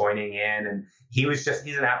coming and joining in. And he's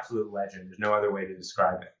an absolute legend. There's no other way to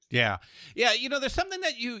describe it. Yeah. There's something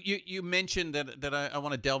that you mentioned that I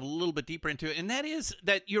want to delve a little bit deeper into, and that is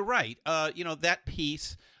that you're right. That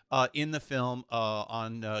piece in the film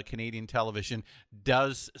on Canadian television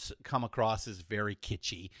does come across as very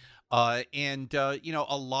kitschy. And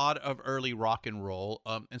a lot of early rock and roll,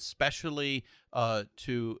 especially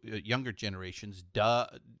to younger generations,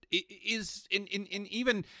 is in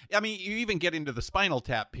even, you even get into the Spinal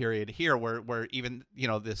Tap period here where even,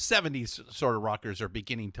 the 70s sort of rockers are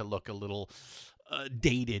beginning to look a little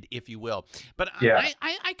dated, if you will. But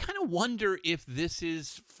I kind of wonder if this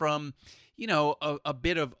is from, a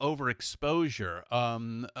bit of overexposure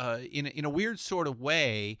in a weird sort of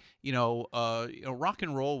way. Rock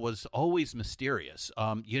and roll was always mysterious.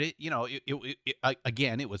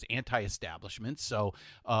 Again, it was anti-establishment, so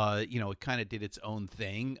it kind of did its own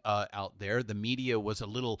thing out there. The media was a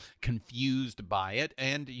little confused by it,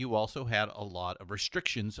 and you also had a lot of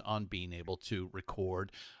restrictions on being able to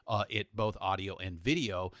record it, both audio and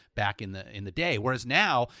video, back in the day. Whereas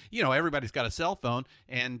now, everybody's got a cell phone,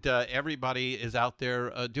 and everybody is out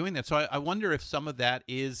there doing that. So I wonder if some of that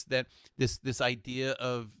is that this idea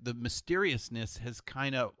of the mysteriousness has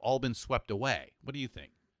kind of all been swept away. What do you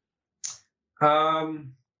think? I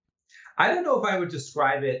don't know if I would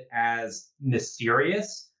describe it as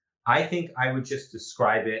mysterious. I think I would just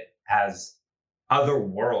describe it as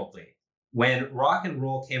otherworldly. When rock and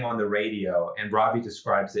roll came on the radio, and Robbie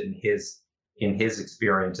describes it in his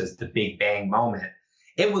experience as the Big Bang moment,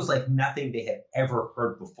 it was like nothing they had ever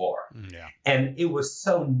heard before. Yeah. And it was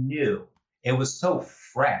so new. It was so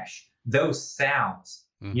fresh. Those sounds,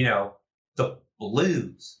 the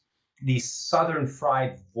blues, these Southern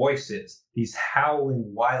fried voices, these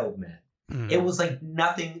howling wild men. It was like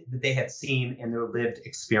nothing that they had seen in their lived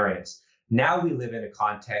experience. Now we live in a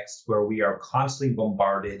context where we are constantly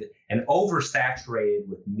bombarded and oversaturated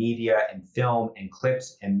with media and film and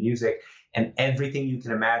clips and music, and everything you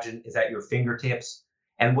can imagine is at your fingertips.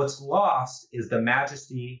 And what's lost is the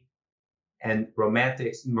majesty and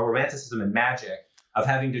romanticism and magic of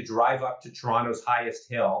having to drive up to Toronto's highest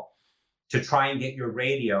hill to try and get your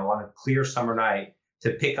radio on a clear summer night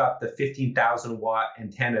to pick up the 15,000 watt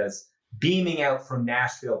antennas beaming out from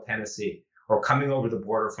Nashville, Tennessee, or coming over the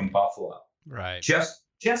border from Buffalo. Right. Just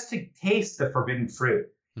to taste the forbidden fruit,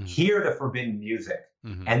 hear the forbidden music.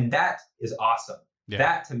 And that is awesome. Yeah.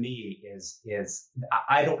 That to me is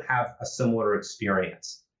I don't have a similar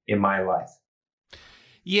experience in my life.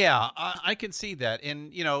 Yeah, I can see that.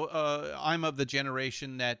 And, I'm of the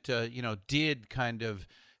generation that, did kind of,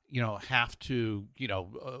 have to,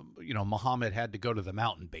 Muhammad had to go to the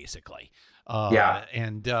mountain, basically.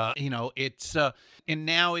 And, it's, and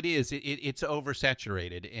now it's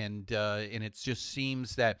oversaturated, and it just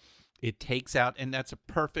seems that it takes out, and that's a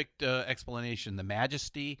perfect explanation, the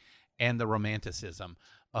majesty and the romanticism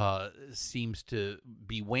seems to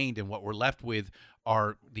be waned, and what we're left with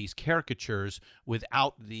are these caricatures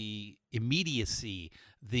without the immediacy,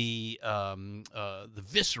 the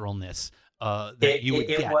visceralness that you would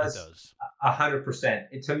get in those.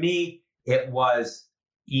 100%. To me, it was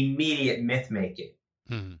immediate myth making.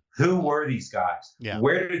 Who were these guys? Yeah.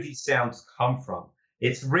 Where did these sounds come from?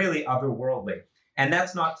 It's really otherworldly, and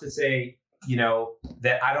that's not to say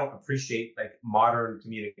that I don't appreciate like modern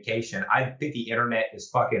communication. I think the internet is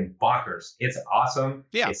fucking bonkers. It's awesome.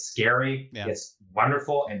 Yeah. It's scary. Yeah. It's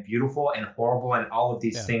wonderful and beautiful and horrible, and all of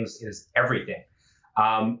these things is everything.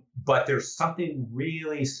 But there's something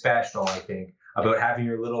really special, I think, about having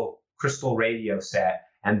your little crystal radio set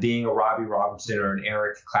and being a Robbie Robertson or an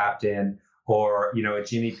Eric Clapton or, you know, a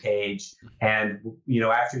Jimmy Page. And, you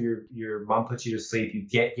know, after your mom puts you to sleep, you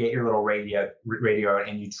get your little radio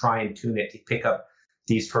and you try and tune it to pick up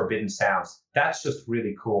these forbidden sounds. That's just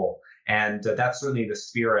really cool. And that's certainly the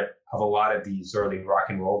spirit of a lot of these early rock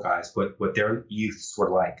and roll guys, what their youths were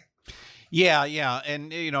like. Yeah,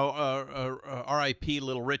 and you know, R.I.P.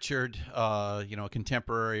 Little Richard, you know, a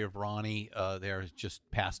contemporary of Ronnie, there just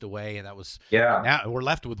passed away, and that was Now we're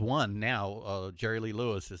left with one now. Jerry Lee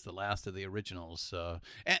Lewis is the last of the originals,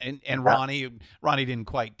 and Ronnie didn't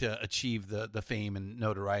quite achieve the fame and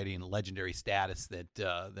notoriety and legendary status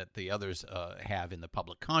that the others have in the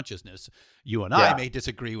public consciousness. You and I may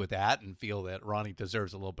disagree with that and feel that Ronnie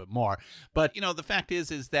deserves a little bit more, but you know, the fact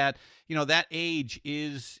is that you know that age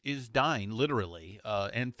is dying. Literally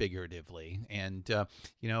and figuratively, and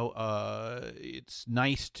you know, it's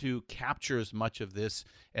nice to capture as much of this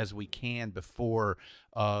as we can before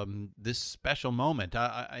this special moment.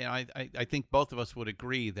 I think both of us would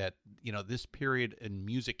agree that you know this period in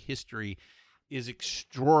music history is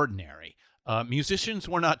extraordinary. Musicians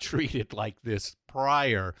were not treated like this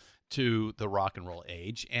prior to the rock and roll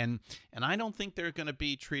age, and I don't think they're going to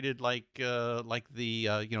be treated like the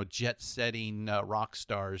you know, jet-setting rock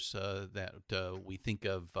stars that we think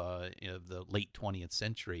of in the late 20th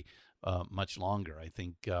century much longer. I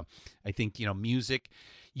think you know, music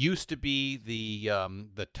used to be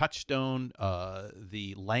the touchstone,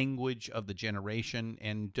 the language of the generation,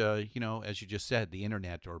 and you know, as you just said, the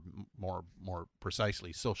internet, or more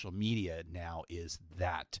precisely, social media now is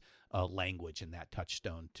that language and that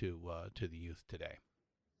touchstone to the youth today.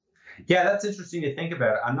 Yeah, that's interesting to think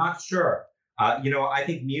about. I'm not sure. You know, I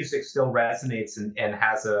think music still resonates and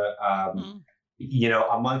has a, you know,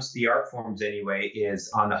 amongst the art forms anyway, is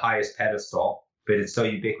on the highest pedestal, but it's so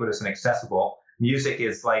ubiquitous and accessible. Music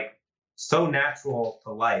is like so natural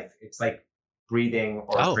to life. It's like breathing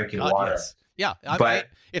or drinking water. Yes. Yeah, but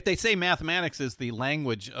if they say mathematics is the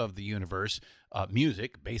language of the universe,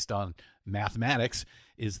 music, based on mathematics,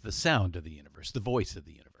 is the sound of the universe, the voice of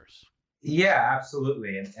the universe. Yeah,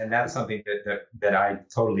 absolutely, and that's something that I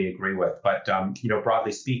totally agree with. But you know,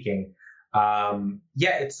 broadly speaking,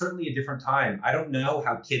 yeah, it's certainly a different time. I don't know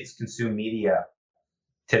how kids consume media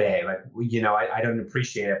today. Like, you know, I don't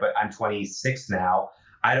appreciate it, but I'm 26 now.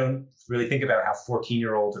 I don't really think about how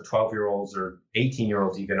 14-year-olds or 12-year-olds or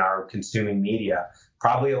 18-year-olds even are consuming media.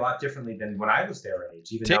 Probably a lot differently than when I was their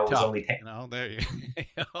age, even TikTok. though it was only 10. No, there you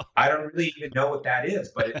go. I don't really even know what that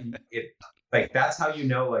is, but it like, that's how you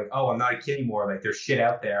know, like, oh, I'm not a kid anymore. Like, there's shit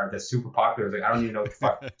out there that's super popular. It's like, I don't even know what the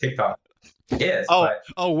fuck TikTok is.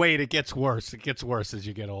 Oh, wait, it gets worse. It gets worse as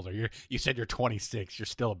you get older. You said you're 26. You're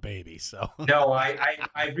still a baby, so. No,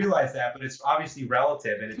 I realize that, but it's obviously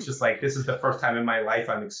relative, and it's just like, this is the first time in my life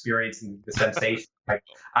I'm experiencing the sensation. Like,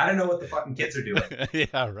 I don't know what the fucking kids are doing.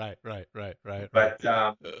 Yeah, right. But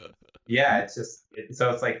yeah, it's just so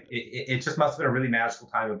it's like it just must have been a really magical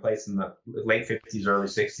time and place in the late 50s, early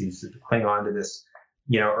 60s to cling on to this,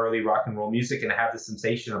 you know, early rock and roll music and have the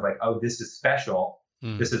sensation of like, oh, this is special,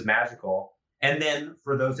 this is magical. And then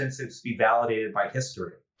for those instances to be validated by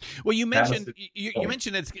history. Well, you mentioned you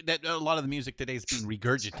mentioned that a lot of the music today is being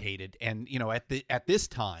regurgitated, and you know, at this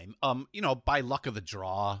time, you know, by luck of the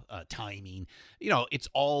draw, timing, you know, it's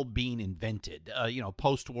all being invented. You know,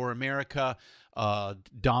 post-war America,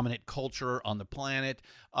 dominant culture on the planet,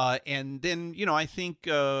 and then you know, I think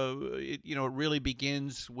it really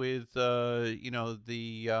begins with you know,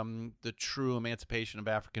 the true emancipation of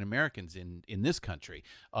African Americans in this country.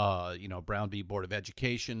 You know, Brown v. Board of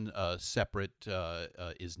Education, separate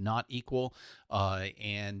is not equal,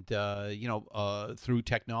 and you know, through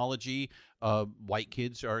technology, white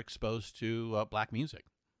kids are exposed to black music.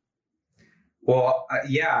 Well,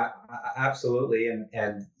 yeah, absolutely,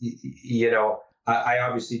 and you know, I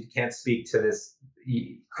obviously can't speak to this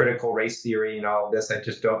critical race theory and all of this. I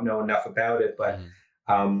just don't know enough about it, but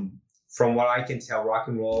from what I can tell, rock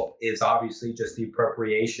and roll is obviously just the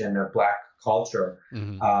appropriation of black culture,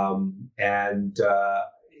 and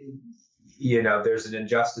you know, there's an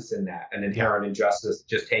injustice in that, an inherent injustice,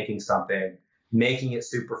 just taking something, making it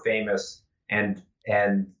super famous, and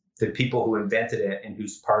the people who invented it and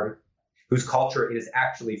whose culture it is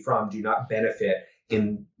actually from do not benefit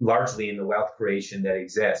largely in the wealth creation that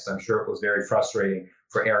exists. I'm sure it was very frustrating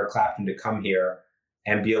for Eric Clapton to come here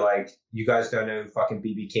and be like, you guys don't know who fucking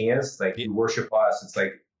B.B. King is? Like, you worship us. It's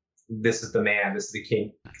like, this is the man, this is the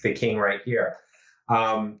king right here.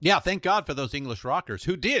 Yeah, thank God for those English rockers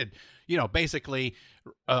who did, you know, basically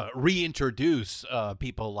reintroduce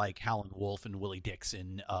people like Howlin' Wolf and Willie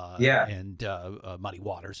Dixon and Muddy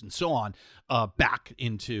Waters and so on back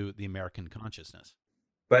into the American consciousness.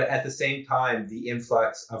 But at the same time, the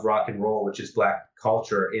influx of rock and roll, which is Black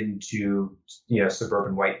culture, into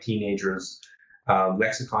suburban white teenagers'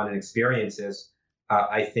 lexicon and experiences,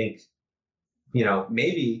 I think,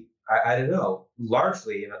 maybe I don't know,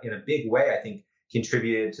 largely in a big way, I think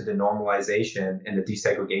contributed to the normalization and the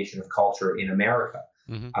desegregation of culture in America.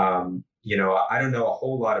 Mm-hmm. I don't know a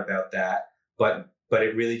whole lot about that, but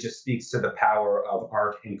it really just speaks to the power of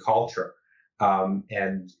art and culture.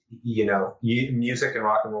 Music and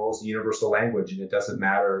rock and roll is a universal language, and it doesn't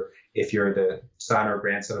matter if you're the son or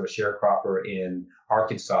grandson of a sharecropper in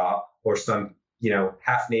Arkansas or some,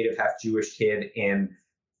 half native, half Jewish kid in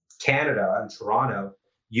Canada, in Toronto.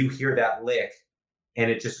 You hear that lick and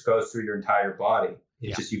it just goes through your entire body.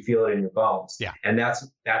 It's just, you feel it in your bones. Yeah. And that's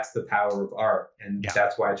the power of art. And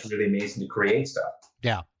that's why it's really amazing to create stuff.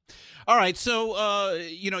 Yeah. All right, so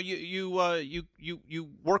you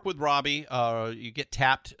work with Robbie. You get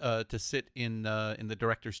tapped to sit in the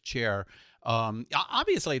director's chair.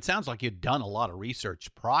 Obviously, it sounds like you'd done a lot of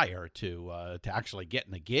research prior to actually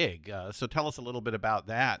getting the gig. So tell us a little bit about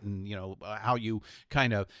that, and how you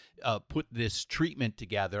kind of put this treatment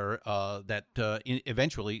together that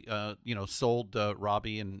eventually sold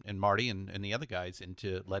Robbie and Marty and the other guys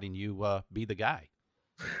into letting you be the guy.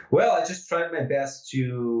 Well, I just tried my best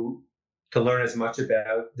to learn as much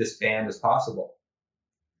about this band as possible.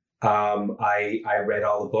 I read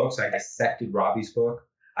all the books. I dissected Robbie's book.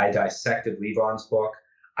 I dissected Levon's book.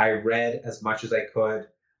 I read as much as I could.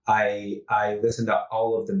 I listened to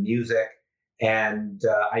all of the music, and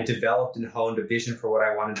I developed and honed a vision for what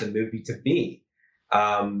I wanted the movie to be.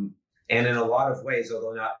 And in a lot of ways,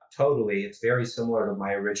 although not totally, it's very similar to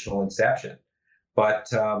my original Inception.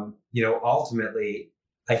 But, ultimately,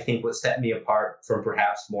 I think what set me apart from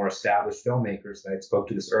perhaps more established filmmakers, that I spoke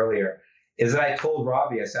to this earlier, is that I told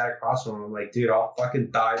Robbie, I sat across from him, I'm like, dude, I'll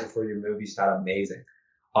fucking die before your movie's not amazing.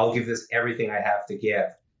 I'll give this everything I have to give.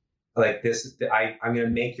 Like this, I'm going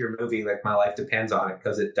to make your movie like my life depends on it,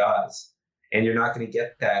 because it does. And you're not going to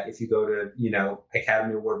get that if you go to,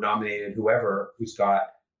 Academy Award nominated whoever who's got,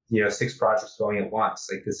 6 projects going at once.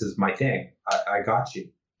 Like, this is my thing. I got you.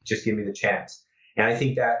 Just give me the chance. And I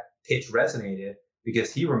think that pitch resonated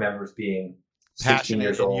because he remembers being 16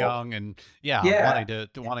 years old, young, and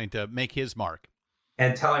wanting to make his mark.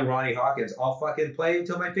 And telling Ronnie Hawkins, I'll fucking play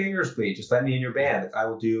until my fingers bleed. Just let me in your band. I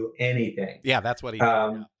will do anything. Yeah, that's what he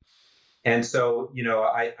did. And so,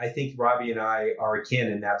 I think Robbie and I are akin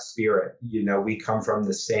in that spirit. We come from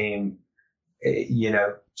the same,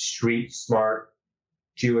 street smart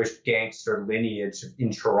Jewish gangster lineage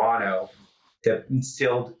in Toronto that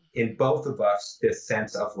instilled in both of us this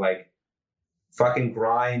sense of like fucking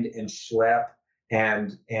grind and schlep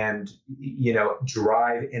and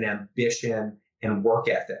drive and ambition and work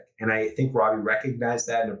ethic. And I think Robbie recognized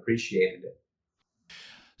that and appreciated it.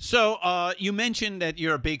 So you mentioned that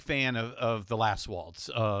you're a big fan of The Last Waltz.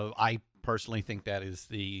 I personally think that is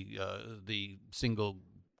the single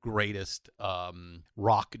greatest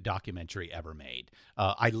rock documentary ever made.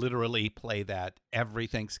 I literally play that every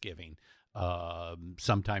Thanksgiving,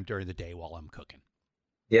 sometime during the day while I'm cooking.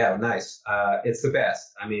 Yeah, nice. It's the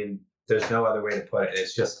best. I mean, there's no other way to put it.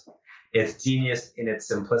 It's genius in its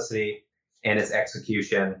simplicity and its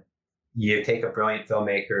execution. You take a brilliant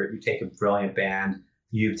filmmaker, you take a brilliant band,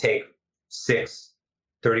 you take 6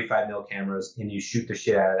 35mm cameras and you shoot the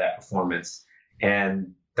shit out of that performance.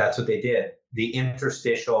 And that's what they did. The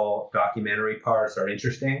interstitial documentary parts are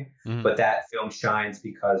interesting, but that film shines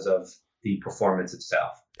because of the performance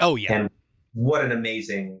itself. Oh yeah. And what an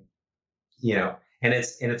amazing, and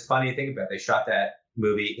it's funny to think about. They shot that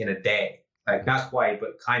movie in a day, like not quite,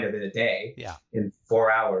 but kind of in a day. Yeah. In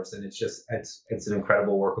 4 hours, and it's an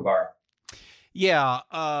incredible work of art. Yeah,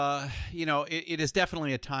 it is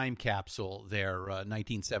definitely a time capsule there.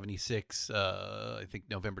 1976, I think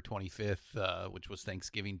November 25th, which was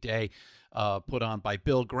Thanksgiving Day, put on by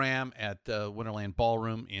Bill Graham at the Winterland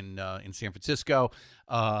Ballroom in San Francisco.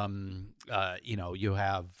 You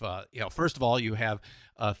have, first of all, you have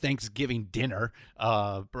Thanksgiving dinner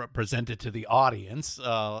presented to the audience.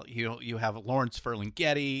 You have Lawrence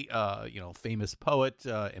Ferlinghetti, famous poet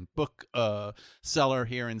and book seller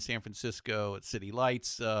here in San Francisco at City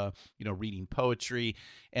Lights, reading poetry.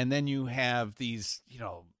 And then you have these,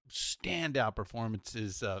 standout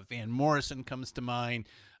performances. Van Morrison comes to mind.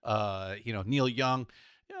 Neil Young,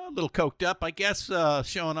 a little coked up, I guess,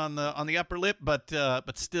 showing on the upper lip, but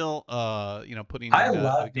still, putting. I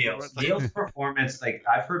love Neil's performance. Like,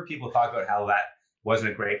 I've heard people talk about how that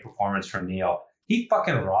wasn't a great performance from Neil. He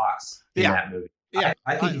fucking rocks in that movie. Yeah,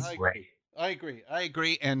 I think he's great. I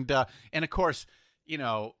agree, and of course,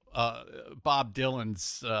 Bob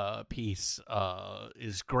Dylan's piece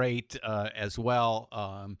is great as well.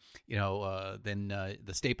 Then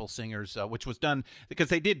the Staple Singers, which was done because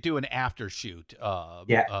they did do an after shoot.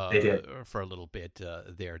 They did for a little bit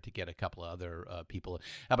there to get a couple of other people.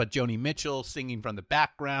 How about Joni Mitchell singing from the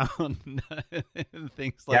background and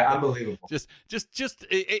things like that? Yeah, unbelievable. Just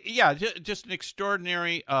an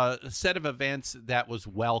extraordinary set of events that was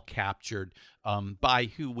well captured by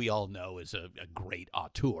who we all know is a great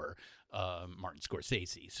auteur, Martin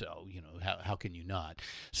Scorsese. So, how can you not?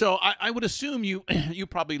 So I would assume you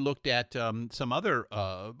probably looked at some other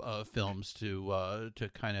films to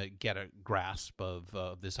kind of get a grasp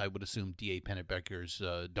of this. I would assume D.A. Pennebaker's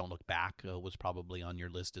Don't Look Back was probably on your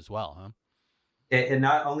list as well, huh? And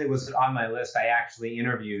not only was it on my list, I actually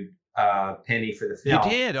interviewed Penny for the film. You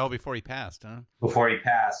did? Oh, before he passed, huh? Before he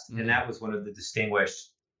passed. Mm-hmm. And that was one of the distinguished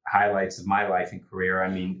highlights of my life and career. I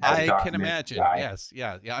mean, as I can imagine. Guy, yes.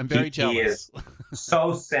 Yeah. I'm very jealous. He is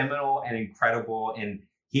so seminal and incredible. And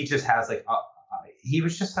he just has he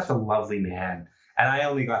was just such a lovely man. And I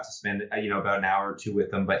only got to spend, about an hour or two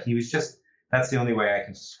with him, but he was just, that's the only way I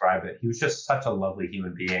can describe it. He was just such a lovely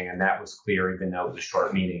human being. And that was clear, even though it was a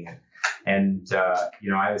short meeting. And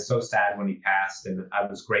I was so sad when he passed, and I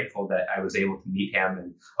was grateful that I was able to meet him.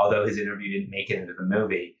 And although his interview didn't make it into the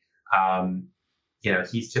movie,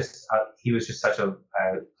 he was just such a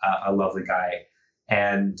lovely guy.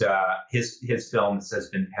 And his films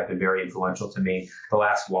have been very influential to me. The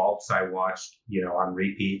Last Waltz I watched, on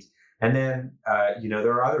repeat. And then,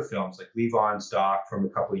 there are other films like Levon's doc from a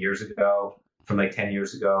couple of years ago, from like 10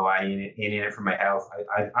 years ago, In It For My Health.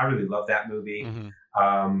 I really love that movie.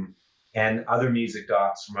 Mm-hmm. And other music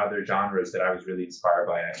docs from other genres that I was really inspired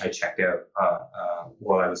by. I checked out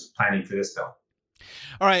while I was planning for this film.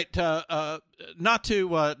 All right, not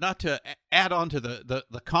to add on to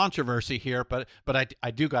the controversy here, but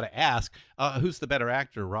I do got to ask, who's the better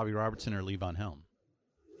actor, Robbie Robertson or Levon Helm?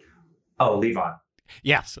 Oh, Levon.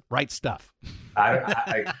 Yes, right stuff.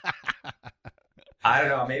 I don't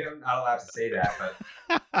know. Maybe I'm not allowed to say that, but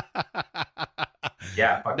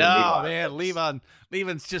yeah. No, Levon. Man,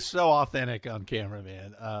 Levon's just so authentic on camera,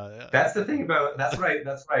 man. That's the thing about. That's right.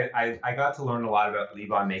 I got to learn a lot about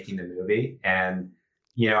Levon making the movie, and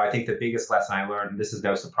I think the biggest lesson I learned, and this is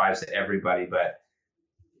no surprise to everybody, but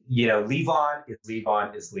Levon is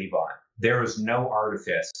Levon is Levon. There is no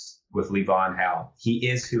artifice with Levon Helm. He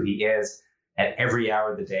is who he is at every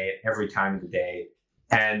hour of the day, at every time of the day,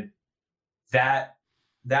 and that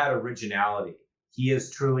originality. He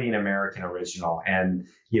is truly an American original. And,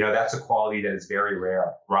 that's a quality that is very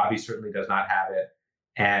rare. Robbie certainly does not have it.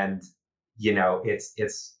 And,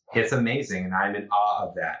 it's amazing. And I'm in awe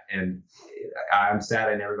of that. And I'm sad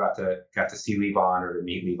I never got to see Levon or to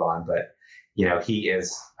meet Levon, but, he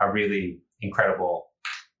is a really incredible,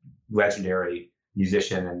 legendary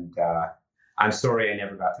musician. And, I'm sorry I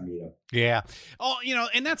never got to meet him. Yeah. Oh,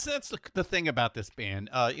 and that's the thing about this band.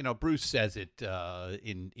 Bruce says it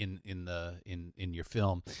in your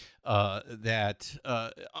film that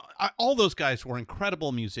all those guys were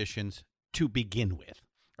incredible musicians to begin with.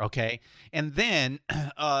 Okay. And then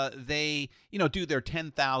they, do their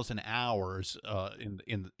 10,000 hours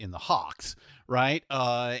in the Hawks, right?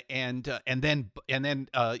 And then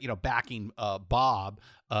backing Bob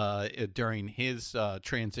during his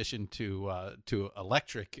transition to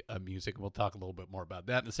electric music. We'll talk a little bit more about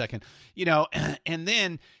that in a second. And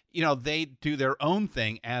then they do their own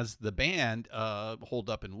thing as the band Hold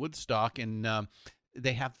Up in Woodstock, and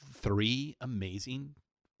they have 3 amazing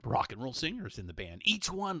rock and roll singers in the band,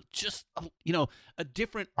 each one just a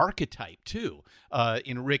different archetype too,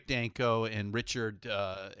 in Rick Danko and Richard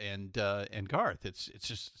and Garth.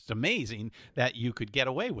 It's amazing that you could get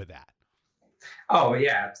away with that. Oh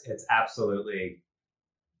yeah, it's absolutely,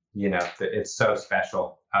 it's so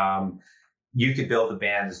special. You could build a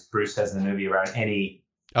band, as Bruce says in the movie, around any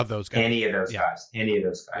of those guys.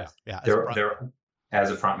 Yeah. They're as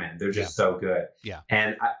a frontman, they're just so good. Yeah.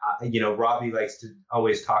 And Robbie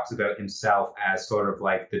always talks about himself as sort of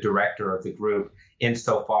like the director of the group,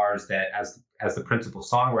 insofar as that as the principal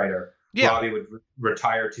songwriter, Robbie would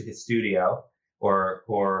retire to his studio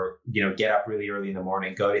or get up really early in the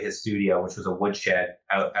morning, go to his studio, which was a woodshed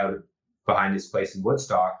out behind his place in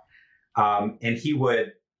Woodstock, and he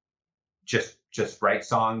would just write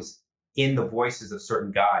songs in the voices of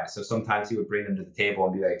certain guys. So sometimes he would bring them to the table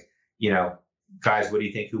and be like, guys, what do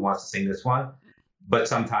you think? Who wants to sing this one? But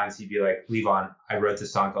sometimes he'd be like, Levon, I wrote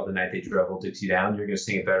this song called The Night They Drove Old Dixie Down. You're going to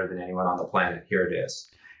sing it better than anyone on the planet. Here it is.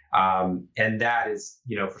 And that is,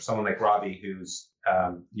 for someone like Robbie, who's,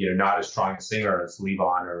 not as strong a singer as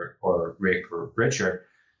Levon or Rick or Richard,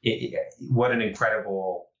 what an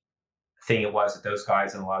incredible thing it was that those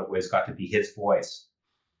guys in a lot of ways got to be his voice.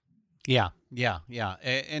 Yeah.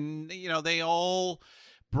 And you know, they all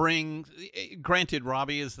bring, granted,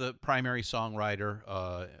 Robbie is the primary songwriter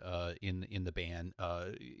in the band,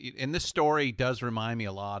 and this story does remind me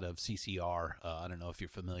a lot of CCR. I don't know if you're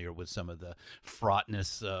familiar with some of the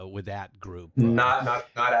fraughtness with that group. Not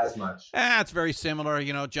as much. It's very similar.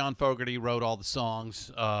 You know, John Fogerty wrote all the songs.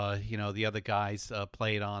 You know, the other guys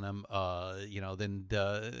played on them. You know, then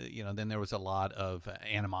there was a lot of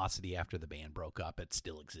animosity after the band broke up. It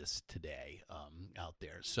still exists today out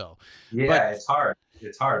there. So yeah, it's hard.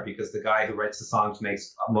 It's hard because the guy who writes the songs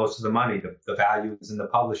makes most of the money. The value is in the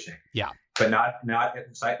publishing. Yeah. But not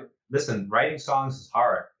listen, writing songs is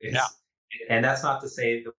hard. And that's not to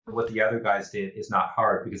say that what the other guys did is not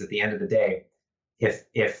hard, because at the end of the day,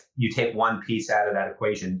 if you take one piece out of that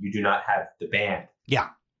equation, you do not have the band. Yeah.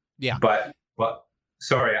 But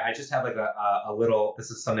sorry, I just have like a little, this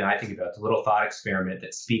is something I think about, a little thought experiment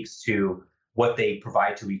that speaks to what they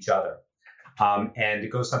provide to each other. And it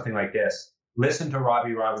goes something like this. Listen to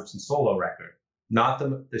Robbie Robertson's solo record. Not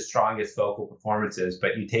the strongest vocal performances,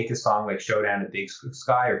 but you take a song like Showdown at Big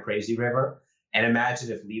Sky or Crazy River, and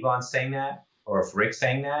imagine if Levon sang that, or if Rick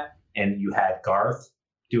sang that, and you had Garth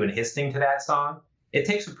doing his thing to that song. It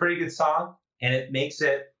takes a pretty good song, and it makes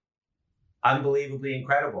it unbelievably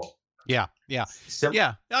incredible. Yeah.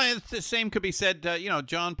 The same could be said. You know,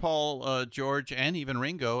 John, Paul, George, and even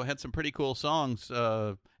Ringo had some pretty cool songs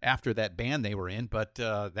after that band they were in. But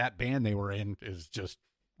that band they were in is just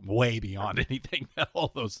way beyond anything that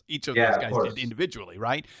each of those guys did individually,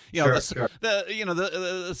 right? You know,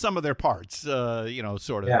 the some of their parts, you know,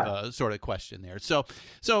 sort of question there. So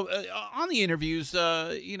on the interviews,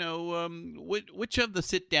 you know, which of the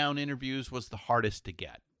sit down interviews was the hardest to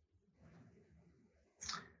get?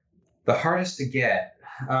 The hardest to get,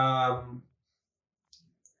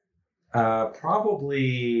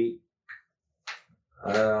 probably.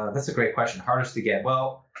 That's a great question. Hardest to get.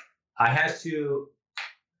 Well, I had to,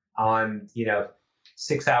 on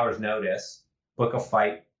 6 hours notice, book a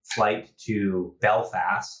flight to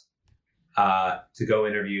Belfast to go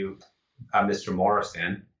interview Mr.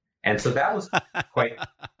 Morrison, and so that was quite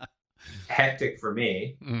hectic for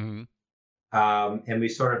me. Mm-hmm. And we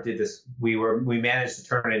sort of did this. We managed to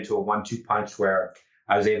turn it into a 1-2 punch where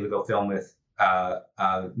I was able to go film with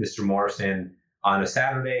Mr. Morrison on a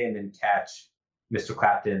Saturday and then catch Mr.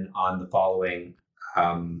 Clapton on the following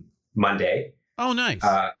Monday. Oh, nice.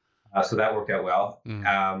 So that worked out well.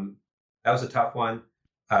 That was a tough one.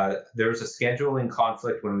 There was a scheduling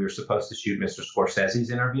conflict when we were supposed to shoot Mr.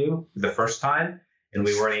 Scorsese's interview the first time, and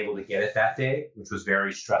we weren't able to get it that day, which was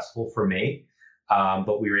very stressful for me.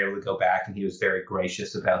 But we were able to go back, and he was very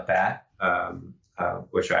gracious about that,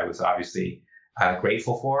 which I was obviously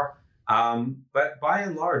grateful for. But by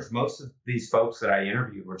and large, most of these folks that I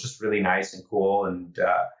interviewed were just really nice and cool. And,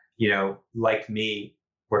 like me,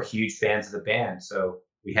 were huge fans of the band. So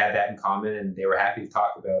we had that in common, and they were happy to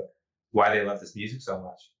talk about why they love this music so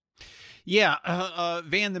much. Yeah,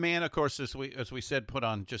 Van the Man, of course, as we said, put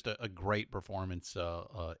on just a great performance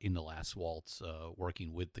in The Last Waltz,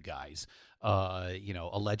 working with the guys. A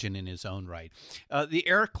legend in his own right. The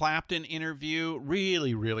Eric Clapton interview,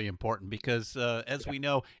 really, really important because, as we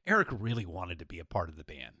know, Eric really wanted to be a part of the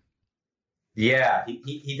band. Yeah,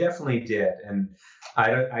 he definitely did, and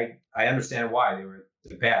I understand why. They were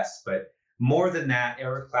the best, but more than that,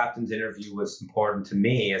 Eric Clapton's interview was important to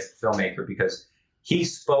me as a filmmaker because he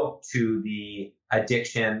spoke to the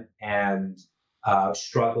addiction and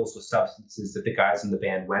struggles with substances that the guys in the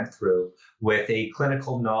band went through with a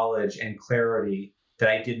clinical knowledge and clarity that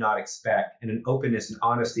I did not expect, and an openness and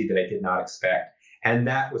honesty that I did not expect. And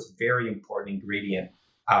that was a very important ingredient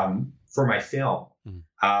for my film.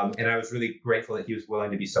 And I was really grateful that he was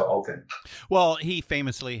willing to be so open. Well, he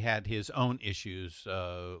famously had his own issues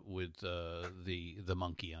with the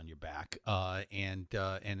monkey on your back, and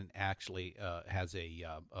actually has a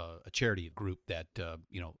charity group that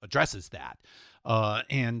addresses that,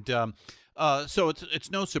 so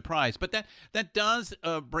it's no surprise. But that does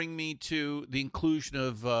bring me to the inclusion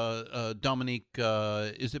of Dominique.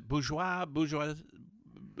 Is it Bourgeois?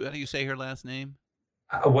 How do you say her last name?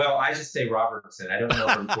 Well, I just say Robertson. I don't know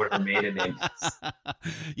what her maiden name is.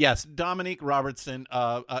 Yes, Dominique Robertson,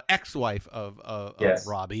 ex-wife of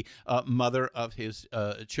Robbie, mother of his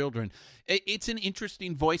children. It's an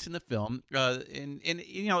interesting voice in the film, and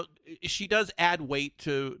she does add weight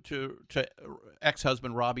to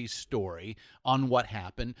ex-husband Robbie's story on what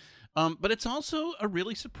happened. But it's also a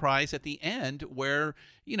really surprise at the end where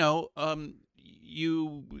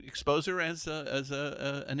you expose her as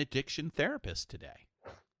an addiction therapist today.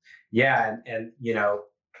 Yeah, and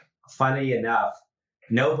funny enough,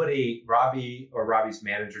 Robbie or Robbie's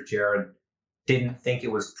manager, Jared, didn't think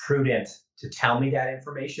it was prudent to tell me that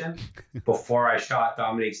information before I shot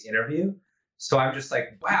Dominique's interview. So I'm just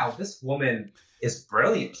like, wow, this woman is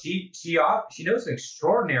brilliant. She knows an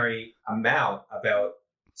extraordinary amount about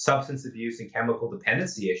substance abuse and chemical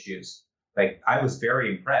dependency issues. Like, I was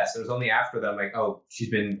very impressed. It was only after that I'm like, oh, she's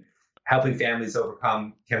been helping families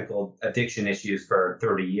overcome chemical addiction issues for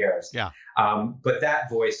 30 years. Yeah. But that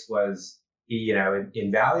voice was,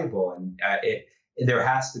 invaluable. And there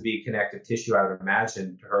has to be connective tissue, I would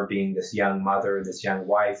imagine, to her being this young mother, this young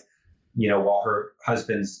wife, while her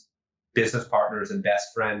husband's business partners and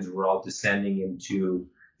best friends were all descending into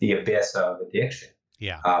the abyss of addiction.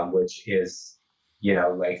 Yeah. Which is,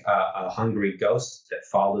 like a hungry ghost that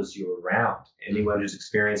follows you around. Anyone who's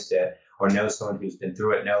experienced it or knows someone who's been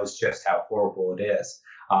through it knows just how horrible it is.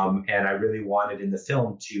 And I really wanted in the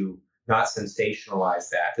film to not sensationalize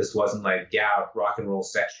that. This wasn't like, yeah, rock and roll,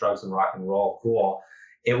 sex, drugs, and rock and roll, cool.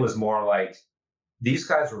 It was more like, these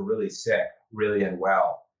guys were really sick, really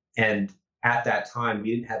unwell. And at that time,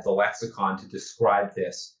 we didn't have the lexicon to describe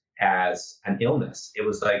this as an illness. It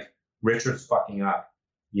was like, Richard's fucking up.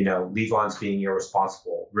 Levon's being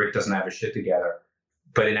irresponsible. Rick doesn't have his shit together.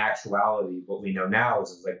 But in actuality, what we know now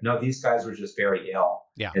is like, no, these guys were just very ill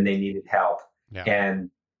and they needed help. Yeah. And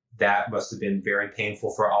that must have been very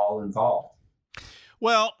painful for all involved.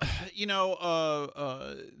 Well,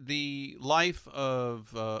 the life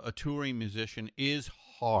of a touring musician is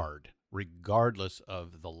hard, regardless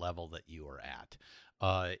of the level that you are at.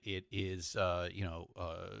 It is,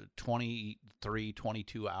 23,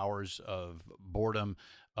 22 hours of boredom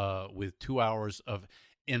with 2 hours of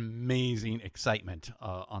amazing excitement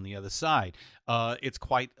on the other side. It's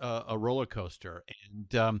quite a roller coaster.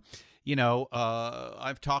 And,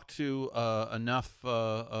 I've talked to enough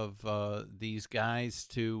of these guys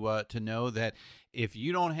to know that if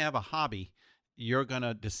you don't have a hobby, you're going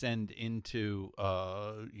to descend into,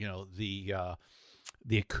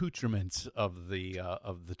 the accoutrements of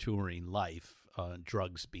the touring life,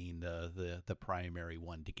 drugs being the primary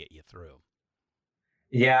one to get you through.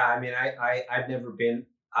 Yeah, I mean, I've never been.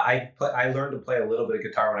 I learned to play a little bit of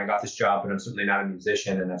guitar when I got this job, but I'm certainly not a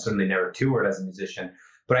musician, and I've certainly never toured as a musician.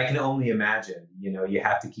 But I can only imagine. You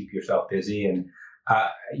have to keep yourself busy, and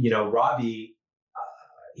Robbie.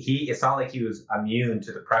 It's not like he was immune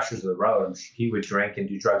to the pressures of the road. He would drink and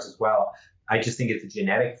do drugs as well. I just think it's a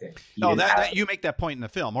genetic thing. That you make that point in the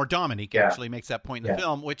film, or Dominique actually makes that point in the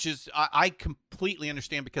film, which is I completely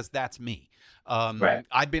understand because that's me. Right.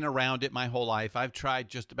 I've been around it my whole life. I've tried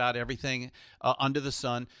just about everything under the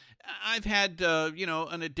sun. I've had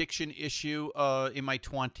an addiction issue in my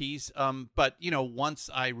 20s, but once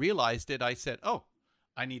I realized it, I said, "Oh,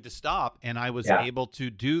 I need to stop," and I was able to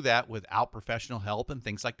do that without professional help and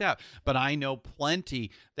things like that. But I know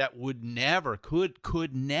plenty that would never, could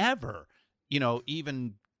never,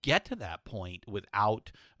 even get to that point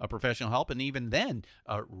without professional help, and even then,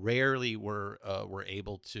 rarely were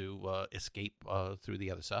able to escape through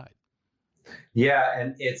the other side. Yeah,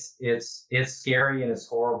 and it's scary and it's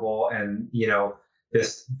horrible, and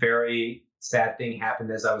this very sad thing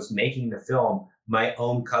happened as I was making the film. My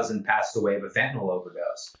own cousin passed away of a fentanyl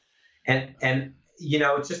overdose, and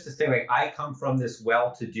it's just this thing. Like, I come from this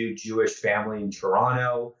well-to-do Jewish family in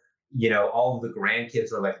Toronto. All of the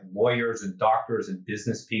grandkids are like lawyers and doctors and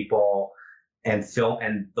business people, and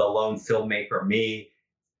the lone filmmaker, me.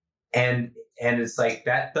 And it's like,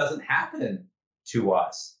 that doesn't happen to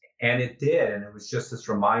us. And it did. And it was just this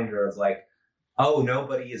reminder of like, oh,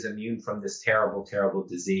 nobody is immune from this terrible, terrible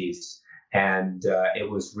disease. And it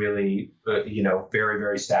was really, very,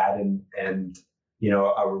 very sad and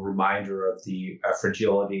a reminder of the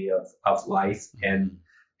fragility of life and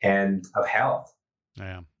of health.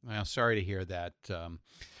 Yeah, well, sorry to hear that.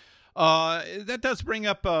 That does bring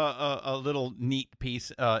up a little neat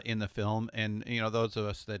piece in the film, and those of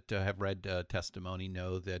us that have read testimony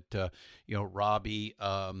know that Robbie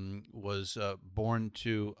was born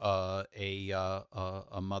to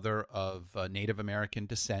a mother of Native American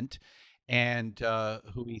descent, and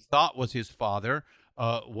who he thought was his father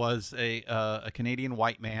was a Canadian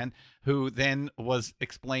white man, who then was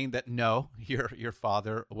explained that no, your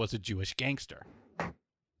father was a Jewish gangster.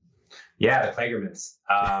 Yeah, the Klagermans.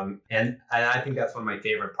 And I think that's one of my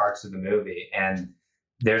favorite parts of the movie. And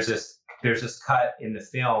there's this cut in the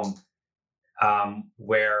film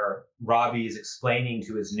where Robbie is explaining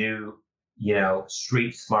to his new,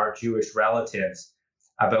 street smart Jewish relatives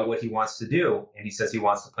about what he wants to do. And he says he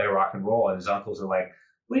wants to play rock and roll. And his uncles are like,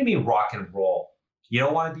 what do you mean rock and roll? You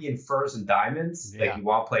don't want to be in furs and diamonds? Yeah. Like, you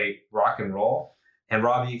want to play rock and roll? And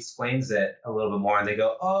Robbie explains it a little bit more, and they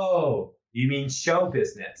go, "Oh, you mean show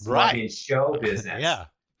business, Right? Robbie, in show business." Yeah.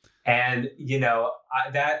 And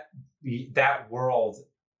that world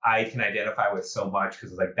I can identify with so much,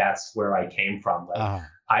 because like that's where I came from. Like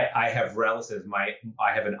I have relatives. I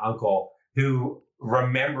have an uncle who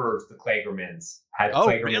remembers the Klagermans, had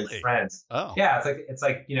Klagerman friends. Oh, yeah. It's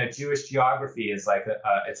like Jewish geography is like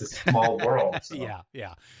it's a small world. So. yeah.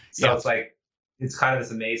 So it's like it's kind of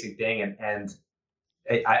this amazing thing, and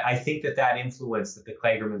I think that influence that the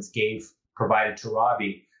Klagermans provided to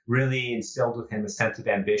Robbie really instilled with him a sense of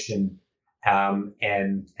ambition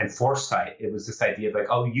and foresight. It was this idea of like,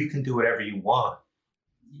 oh, you can do whatever you want.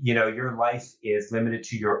 Your life is limited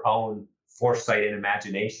to your own foresight and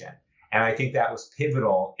imagination. And I think that was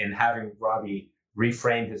pivotal in having Robbie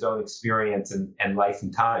reframe his own experience and life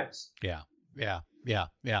and times. Yeah. That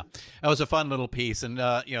was a fun little piece, and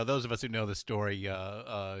those of us who know the story,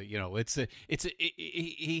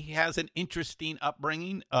 he has an interesting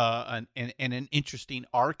upbringing, and an interesting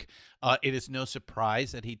arc. It is no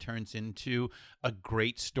surprise that he turns into a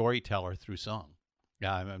great storyteller through song.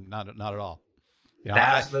 Yeah, I'm not at all.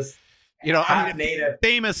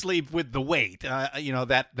 Famously with The Wait,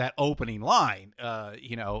 that opening line,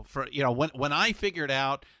 when I figured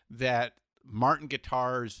out that Martin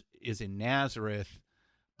Guitars is in Nazareth,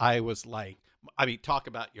 I was like, talk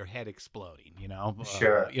about your head exploding,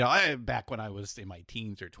 Sure. Back when I was in my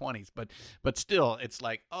teens or 20s, but still, it's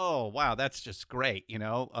like, oh wow, that's just great,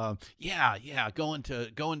 going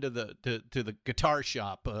to the guitar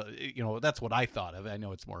shop, that's what I thought of. I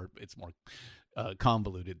know it's more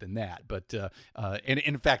convoluted than that, but and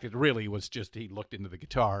in fact it really was just he looked into the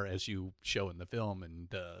guitar, as you show in the film,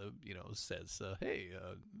 and says, hey,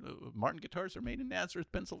 Martin Guitars are made in Nazareth,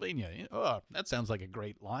 Pennsylvania. Oh, that sounds like a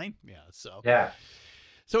great line. So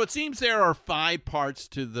it seems there are 5 parts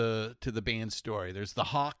to the band's story. There's the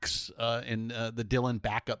Hawks and the Dylan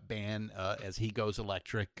backup band as he goes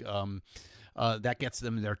electric. That gets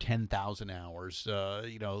them their 10,000 hours,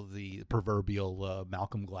 the proverbial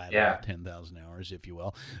Malcolm Gladwell 10,000 hours, if you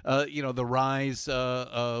will. The rise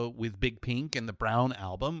with Big Pink and the Brown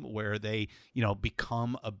album, where they,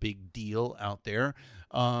 become a big deal out there.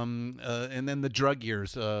 And then the drug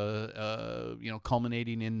years,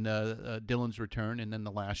 culminating in Dylan's return, and then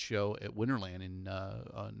the last show at Winterland in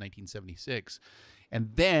 1976.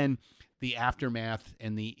 And then the aftermath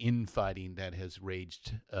and the infighting that has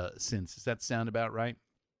raged since. Does that sound about right?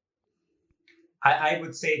 I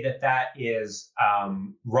would say that is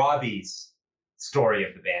Robbie's story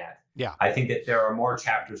of the band. Yeah. I think that there are more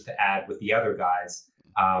chapters to add with the other guys,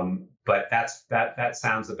 but that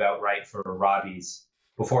sounds about right for Robbie's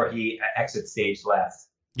before he exits stage left.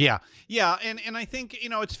 Yeah. And I think,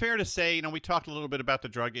 it's fair to say, we talked a little bit about the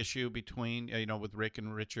drug issue between, with Rick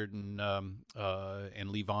and Richard and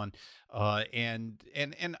Levon.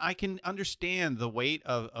 And I can understand the weight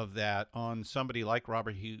of that on somebody like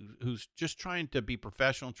Robert, who's just trying to be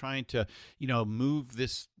professional, trying to, move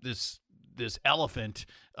this elephant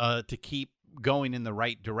to keep going in the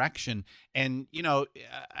right direction. And,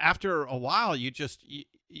 after a while, you just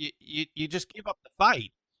give up the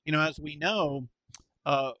fight, as we know.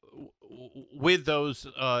 With those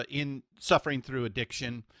in suffering through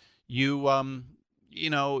addiction, you're the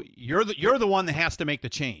one that has to make the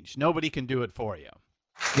change. Nobody can do it for you.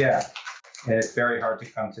 Yeah, and it's very hard to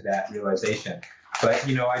come to that realization. But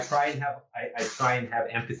I try and have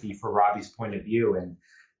empathy for Robbie's point of view, and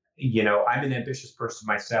I'm an ambitious person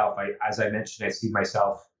myself. As I mentioned, I see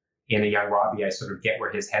myself in a young Robbie. I sort of get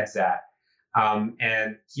where his head's at,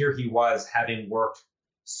 and here he was, having worked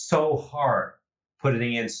so hard,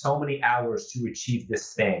 putting in so many hours to achieve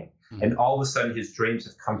this thing. Mm-hmm. And all of a sudden his dreams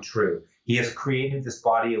have come true. He has created this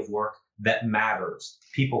body of work that matters.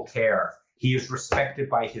 People care. He is respected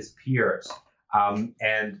by his peers.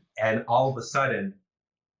 And all of a sudden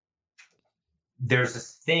there's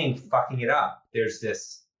this thing fucking it up. There's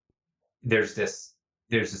this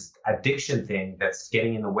addiction thing that's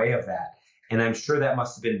getting in the way of that. And I'm sure that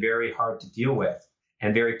must have been very hard to deal with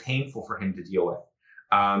and very painful for him to deal with.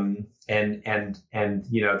 And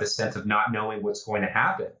the sense of not knowing what's going to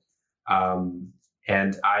happen.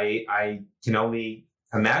 And I can only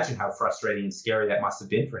imagine how frustrating and scary that must have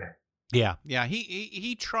been for him. Yeah.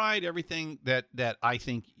 He tried everything that I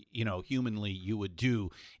think humanly you would do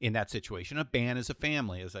in that situation. A band is a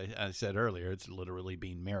family, as I said earlier. It's literally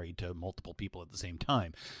being married to multiple people at the same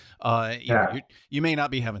time. You may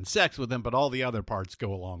not be having sex with them, but all the other parts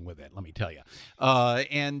go along with it, let me tell you.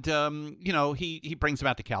 He brings them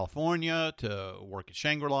out to California to work at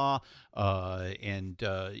Shangri-La, and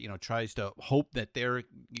tries to hope that they're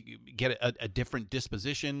get a different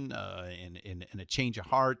disposition and a change of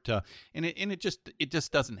heart, and it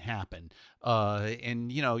just doesn't happen.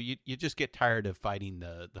 You just get tired of fighting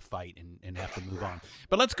the fight and have to move on.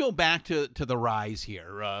 But let's go back to the rise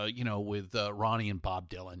here, with Ronnie and Bob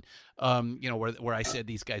Dylan, where I said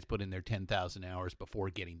these guys put in their 10,000 hours before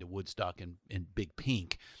getting to Woodstock and Big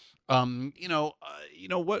Pink.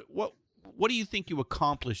 What do you think you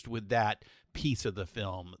accomplished with that piece of the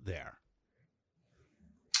film there?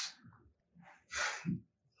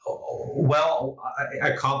 Well, I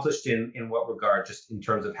accomplished in what regard, just in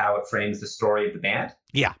terms of how it frames the story of the band?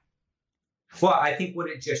 Yeah. Well, I think what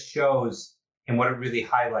it just shows and what it really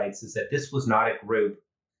highlights is that this was not a group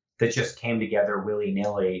that just came together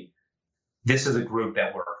willy-nilly. This is a group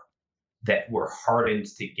that were hardened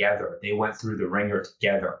together. They went through the ringer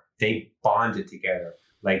together. They bonded together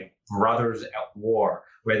like brothers at war,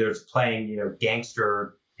 whether it's playing,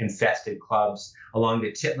 gangster-infested clubs along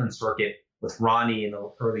the Chitlin circuit with Ronnie in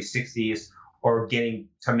the early 60s, or getting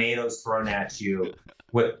tomatoes thrown at you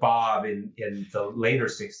with Bob in the later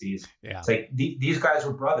 60s. Yeah. It's like these guys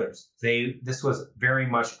were brothers. This was very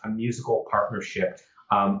much a musical partnership,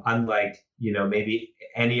 unlike, maybe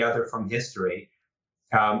any other from history.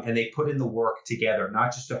 And they put in the work together,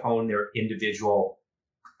 not just to hone their individual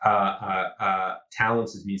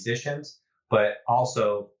talents as musicians, but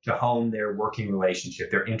also to hone their working relationship,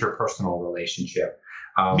 their interpersonal relationship.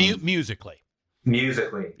 Musically,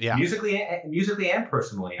 yeah, musically and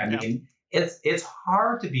personally. I mean, it's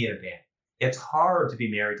hard to be in a band. It's hard to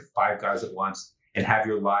be married to five guys at once and have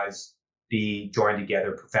your lives be joined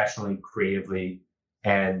together professionally, creatively,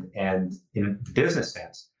 and in the business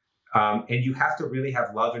sense. And you have to really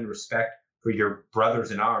have love and respect for your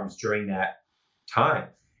brothers in arms during that time.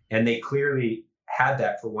 And they clearly had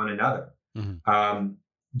that for one another. Mm-hmm.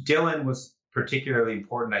 Dylan was particularly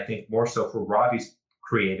important, I think, more so for Robbie's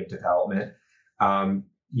creative development.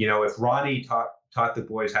 If Ronnie taught the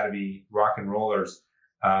boys how to be rock and rollers,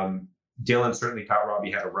 Dylan certainly taught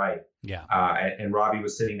Robbie how to write. Yeah. And Robbie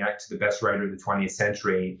was sitting next to the best writer of the 20th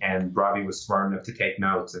century, and Robbie was smart enough to take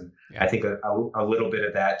notes. And I think a little bit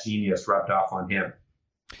of that genius rubbed off on him.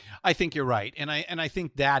 I think you're right, and I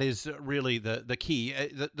think that is really the key,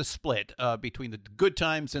 the split between the good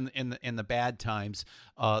times and the bad times,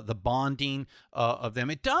 the bonding of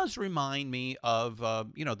them. It does remind me of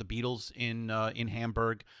the Beatles in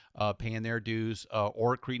Hamburg paying their dues,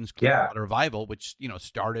 or Creedence Clearwater Revival, which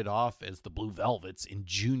started off as the Blue Velvets in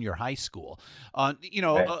junior high school. While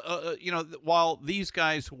these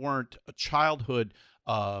guys weren't childhood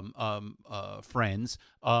friends,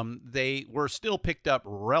 they were still picked up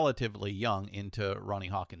relatively young into Ronnie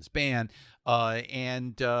Hawkins' band,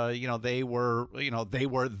 and they were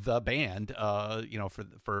the band,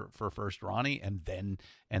 for first Ronnie and then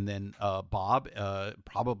Bob,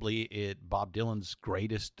 probably Bob Dylan's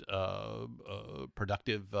greatest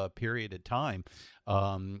productive period of time.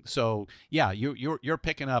 So yeah, you're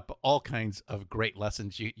picking up all kinds of great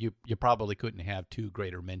lessons. You probably couldn't have two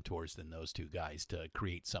greater mentors than those two guys to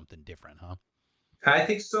create something different, huh? I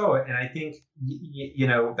think so. And I think,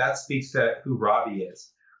 that speaks to who Robbie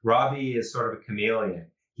is. Robbie is sort of a chameleon.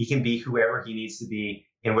 He can be whoever he needs to be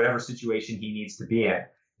in whatever situation he needs to be in.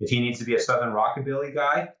 If he needs to be a Southern rockabilly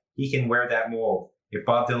guy, he can wear that mold. If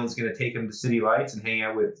Bob Dylan's going to take him to City Lights and hang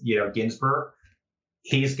out with, Ginsberg,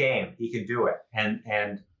 he's game. He can do it.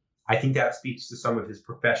 And I think that speaks to some of his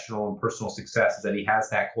professional and personal successes, that he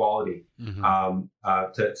has that quality,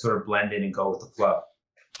 to sort of blend in and go with the flow.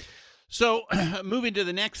 So, moving to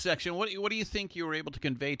the next section, what do you think you were able to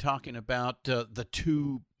convey talking about the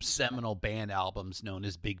two seminal band albums known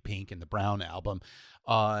as Big Pink and the Brown Album,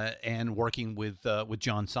 and working with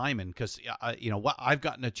John Simon? Because I've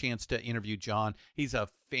gotten a chance to interview John. He's a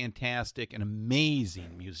fantastic and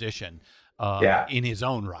amazing musician. In his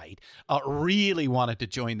own right, really wanted to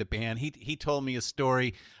join the band. He told me a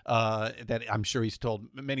story that I'm sure he's told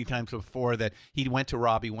many times before, that he went to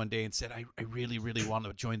Robbie one day and said, I really, really want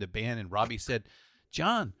to join the band. And Robbie said,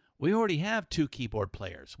 John, we already have two keyboard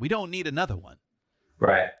players. We don't need another one.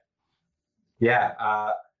 Right. Yeah.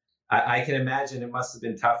 I can imagine it must have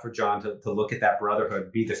been tough for John to look at that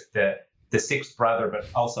brotherhood, be the sixth brother, but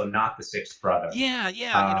also not the sixth brother.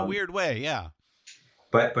 Yeah. In a weird way. Yeah.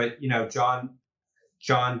 But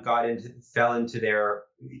John fell into their,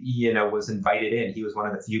 was invited in. He was one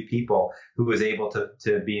of the few people who was able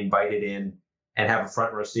to be invited in and have a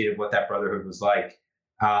front row seat of what that brotherhood was like.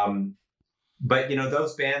 But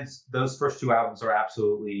those first two albums are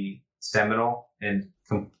absolutely seminal and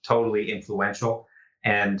totally influential.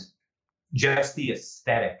 And just the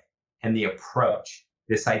aesthetic and the approach,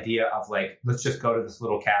 this idea of like, let's just go to this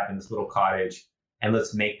little cabin, this little cottage, and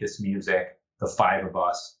let's make this music, the five of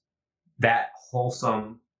us. That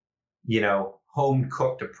wholesome, home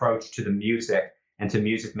cooked approach to the music and to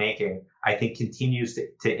music making, I think continues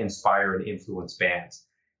to inspire and influence bands.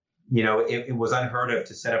 It was unheard of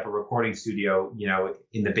to set up a recording studio,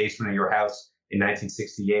 in the basement of your house in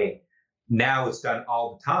 1968. Now it's done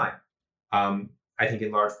all the time. I think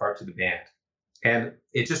in large part to the band. And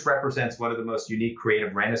it just represents one of the most unique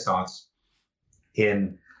creative renaissance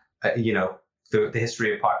in, the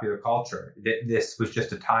history of popular culture. This was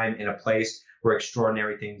just a time and a place where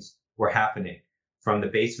extraordinary things were happening, from the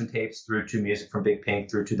Basement Tapes through to music from Big Pink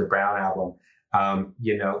through to the Brown album.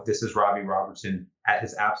 This is Robbie Robertson at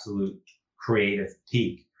his absolute creative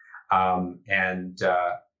peak. What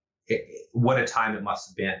a time it must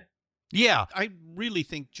have been. Yeah, I really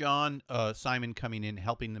think John Simon coming in,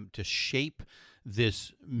 helping them to shape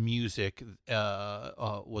this music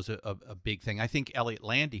was a big thing. I think Elliot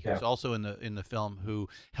Landy, who's also in the film, who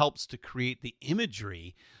helps to create the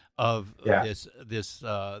imagery of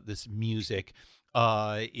this music,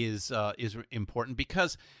 is important,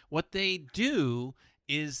 because what they do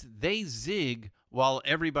is they zig while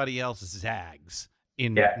everybody else zags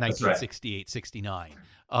in 1968, 69.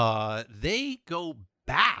 They go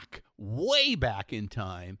way back in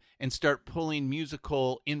time and start pulling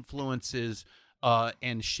musical influences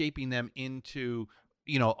and shaping them into,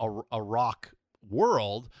 a rock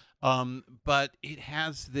world. But it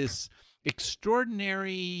has this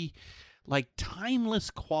extraordinary, like, timeless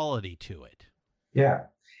quality to it. Yeah.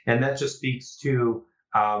 And that just speaks to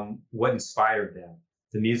what inspired them,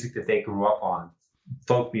 the music that they grew up on,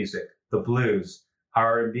 folk music, the blues,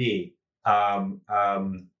 R&B,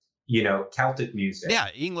 Celtic music. Yeah,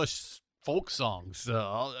 English folk songs.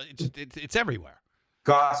 It's everywhere.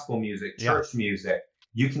 Gospel music, church music.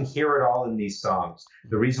 You can hear it all in these songs.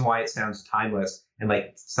 The reason why it sounds timeless and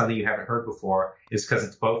like something you haven't heard before is because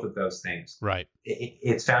it's both of those things. Right.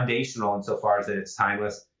 It's foundational insofar as that it's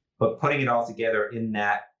timeless, but putting it all together in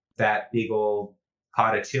that big old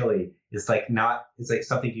pot of chili is like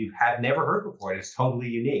something you had never heard before. It's totally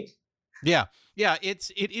unique. Yeah. Yeah, it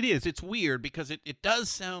is. It's weird because it does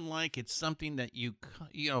sound like it's something that you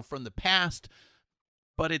from the past,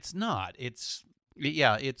 but it's not.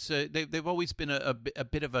 They've always been a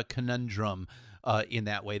bit of a conundrum in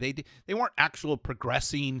that way. They weren't actual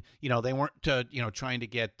progressing. They weren't trying to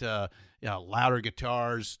get louder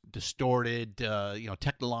guitars, distorted.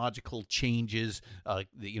 Technological changes.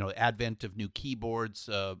 Advent of new keyboards.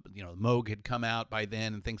 Moog had come out by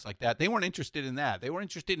then and things like that. They weren't interested in that. They were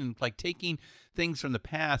interested in like taking things from the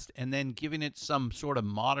past and then giving it some sort of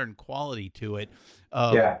modern quality to it.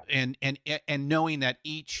 And knowing that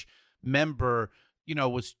each member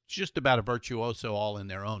was just about a virtuoso all in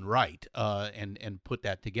their own right, and put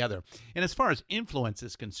that together. And as far as influence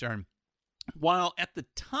is concerned, while at the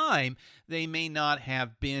time they may not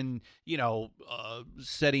have been,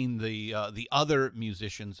 setting the other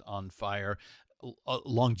musicians on fire,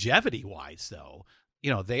 longevity-wise, though,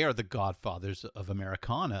 they are the godfathers of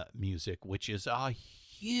Americana music, which is a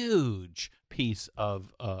huge piece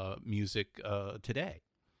of music today.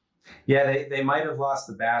 Yeah, they might have lost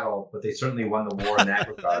the battle, but they certainly won the war in that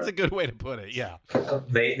regard. That's a good way to put it. Yeah,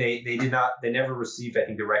 they never received, I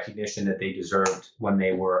think, the recognition that they deserved when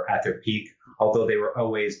they were at their peak. Although they were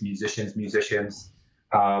always musicians,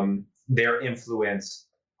 their influence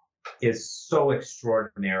is so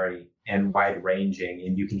extraordinary and wide ranging,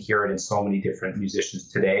 and you can hear it in so many different musicians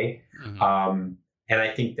today. Mm-hmm. And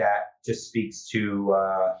I think that just speaks to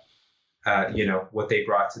what they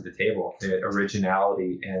brought to the table, the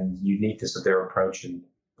originality and uniqueness of their approach and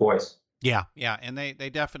voice. Yeah, and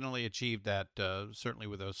they definitely achieved that, certainly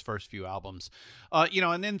with those first few albums.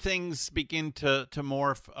 And then things begin to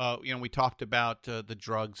morph. We talked about the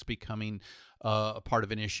drugs becoming a part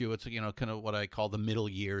of an issue. It's, kind of what I call the middle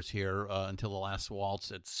years here, until The Last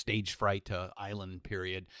Waltz. It's stage fright to island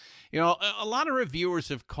period. A lot of reviewers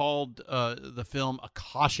have called the film a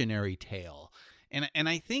cautionary tale. And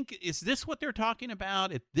I think, is this what they're talking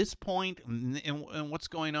about at this point, and what's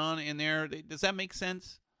going on in there? Does that make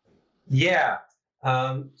sense? Yeah.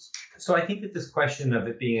 So I think that this question of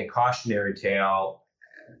it being a cautionary tale,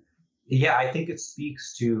 I think it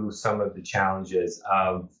speaks to some of the challenges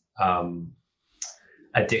of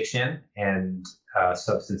addiction and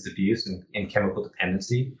substance abuse and chemical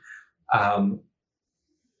dependency.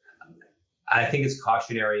 I think it's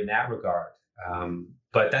cautionary in that regard.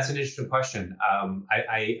 But that's an interesting question. I'm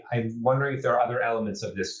wondering if there are other elements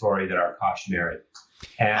of this story that are cautionary.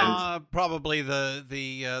 And probably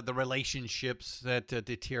the relationships that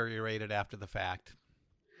deteriorated after the fact.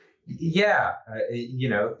 Yeah,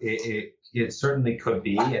 it certainly could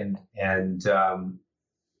be, and that's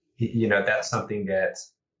something that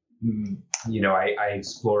I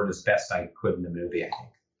explored as best I could in the movie, I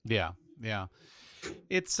think. Yeah.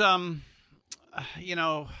 It's I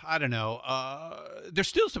don't know. There's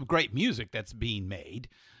still some great music that's being made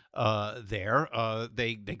there.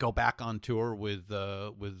 They go back on tour with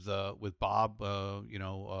Bob,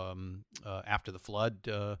 after the flood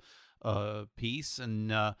piece,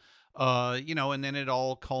 and and then it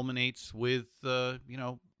all culminates with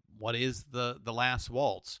what is the Last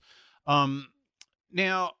Waltz.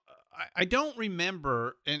 Now I don't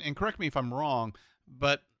remember, and correct me if I'm wrong,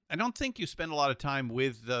 but I don't think you spend a lot of time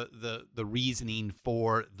with the reasoning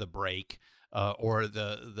for the break or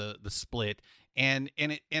the split. And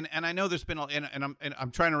I know there's been and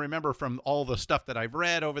I'm trying to remember from all the stuff that I've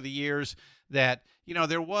read over the years that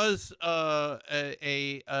there was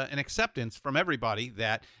an acceptance from everybody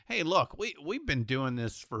that, hey, look, we've been doing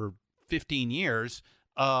this for 15 years.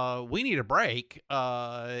 We need a break.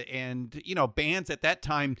 And bands at that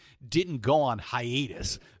time didn't go on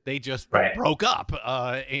hiatus. They just broke up,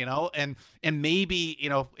 and maybe,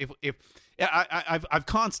 if I've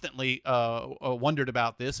constantly wondered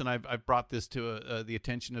about this, and I've brought this to the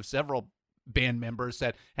attention of several band members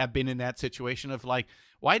that have been in that situation of like,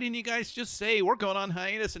 why didn't you guys just say we're going on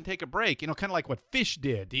hiatus and take a break? Kind of like what Phish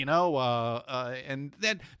did, and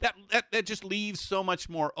then that just leaves so much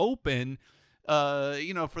more open,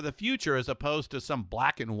 for the future, as opposed to some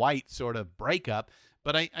black and white sort of breakup.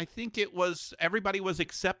 But I think everybody was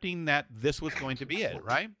accepting that this was going to be it,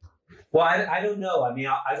 right? Well, I don't know. I mean,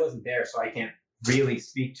 I wasn't there, so I can't really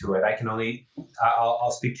speak to it. I can only I'll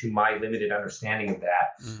speak to my limited understanding of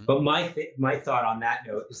that. Mm-hmm. But my thought on that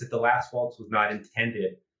note is that the Last Waltz was not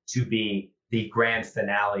intended to be the grand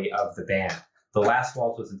finale of the band. The Last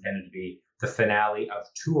Waltz was intended to be the finale of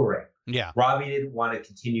touring. Yeah, Robbie didn't want to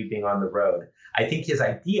continue being on the road. I think his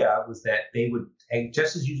idea was that they would,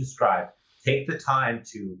 just as you described, take the time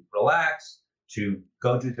to relax, to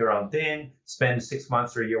go do their own thing, spend 6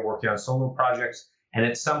 months or a year working on solo projects, and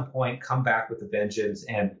at some point come back with a vengeance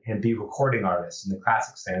and be recording artists in the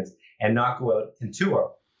classic sense and not go out and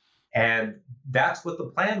tour. And that's what the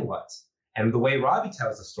plan was. And the way Robbie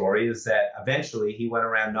tells the story is that eventually he went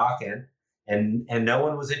around knocking and no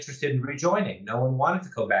one was interested in rejoining. No one wanted to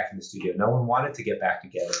go back in the studio. No one wanted to get back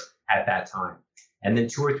together at that time. And then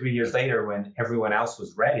 2 or 3 years later, when everyone else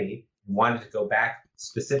was ready and wanted to go back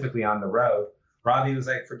specifically on the road, Robbie was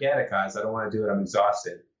like, forget it, guys. I don't want to do it. I'm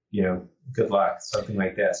exhausted. Good luck. Something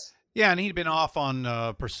like this. Yeah, and he'd been off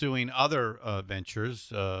on pursuing other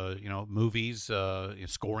ventures, movies,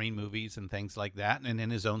 scoring movies and things like that, and in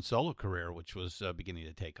his own solo career, which was beginning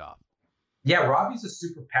to take off. Yeah, Robbie's a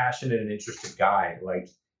super passionate and interested guy. Like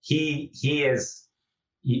he is,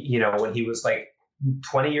 when he was like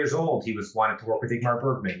 20 years old, he was wanting to work with Ingmar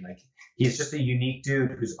Bergman. Like he's just a unique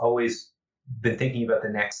dude who's always been thinking about the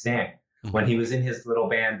next thing. Mm-hmm. When he was in his little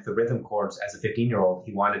band, the Rhythm Corps, as a 15-year-old,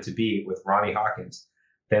 he wanted to be with Ronnie Hawkins.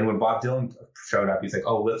 Then when Bob Dylan showed up, he's like,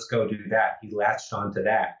 oh, let's go do that. He latched onto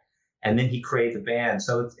that. And then he created the band.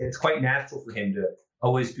 So it's quite natural for him to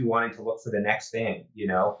always be wanting to look for the next thing,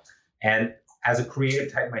 And as a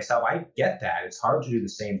creative type myself, I get that. It's hard to do the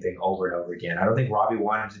same thing over and over again. I don't think Robbie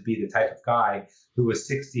wanted to be the type of guy who was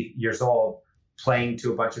 60 years old playing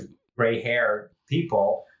to a bunch of gray-haired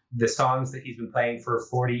people the songs that he's been playing for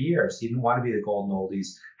 40 years. He didn't want to be the golden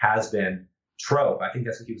oldies has-been trope. I think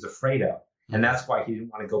that's what he was afraid of. And that's why he didn't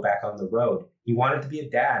want to go back on the road. He wanted to be a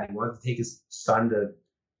dad. He wanted to take his son to,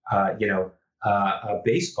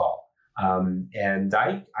 baseball. And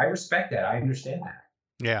I respect that. I understand that.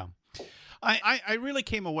 Yeah. I really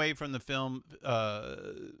came away from the film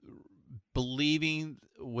believing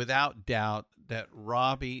without doubt that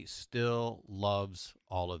Robbie still loves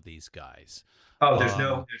all of these guys. Oh, there's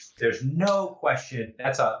no question.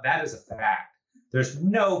 That is a fact. There's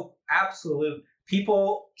no absolute.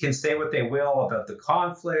 People can say what they will about the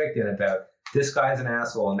conflict and about this guy's an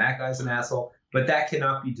asshole and that guy's an asshole, but that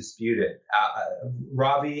cannot be disputed.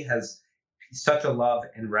 Robbie has such a love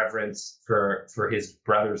and reverence for his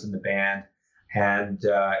brothers in the band. And,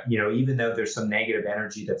 even though there's some negative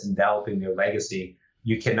energy that's enveloping their legacy,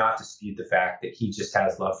 you cannot dispute the fact that he just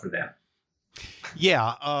has love for them.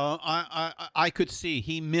 Yeah, I could see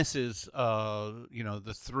he misses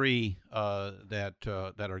the three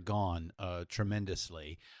that are gone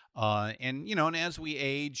tremendously, and as we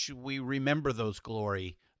age, we remember those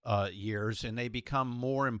glory years, and they become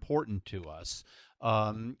more important to us.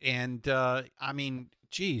 I mean,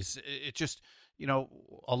 geez, it just.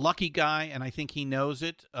 A lucky guy, and I think he knows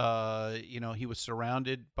it. He was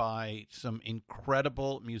surrounded by some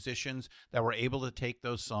incredible musicians that were able to take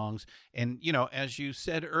those songs and, as you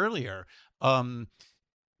said earlier,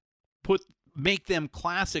 make them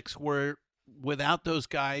classics where without those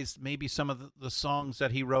guys, maybe some of the songs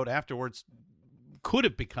that he wrote afterwards could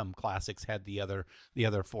have become classics had the other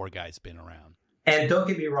four guys been around. And don't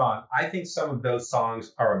get me wrong, I think some of those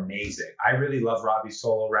songs are amazing. I really love Robbie's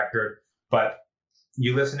solo record, but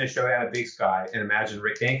you listen to Showdown at Big Sky and imagine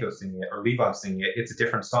Rick Danko singing it or Levon singing it, it's a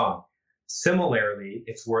different song. Similarly,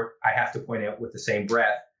 it's worth, I have to point out with the same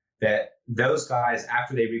breath that those guys,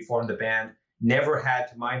 after they reformed the band, never had,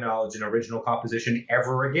 to my knowledge, an original composition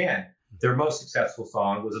ever again. Their most successful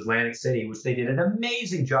song was Atlantic City, which they did an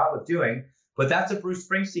amazing job of doing, but that's a Bruce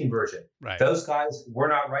Springsteen version. Right. Those guys were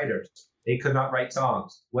not writers. They could not write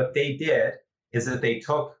songs. What they did is that they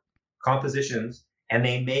took compositions and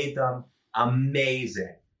they made them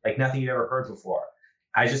amazing, like nothing you've ever heard before.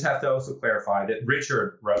 I just have to also clarify that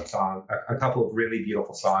Richard wrote a couple of really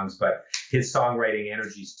beautiful songs, but his songwriting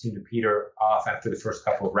energies seemed to peter off after the first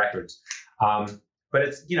couple of records. But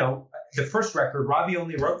it's, the first record, Robbie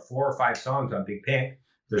only wrote 4 or 5 songs on Big Pink.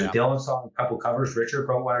 There's a Dylan song, a couple covers. Richard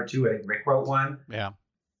wrote 1 or 2. I think Rick wrote 1. Yeah.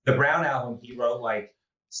 The Brown album, he wrote like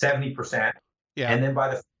 70%. Yeah. And then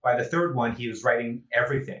by the third one, he was writing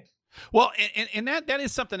everything. Well, and that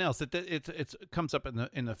is something else that it comes up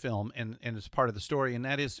in the film and it's part of the story, and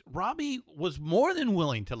that is Robbie was more than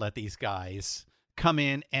willing to let these guys come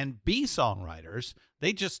in and be songwriters.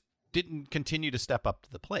 They just didn't continue to step up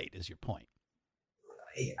to the plate, is your point.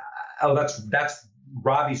 Yeah. Oh, that's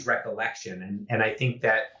Robbie's recollection, and I think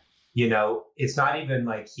that it's not even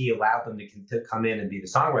like he allowed them to come in and be the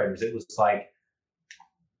songwriters. It was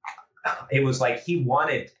like he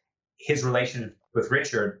wanted his relationship with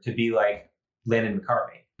Richard to be like Lennon and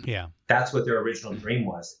McCartney. Yeah. That's what their original dream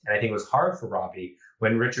was. And I think it was hard for Robbie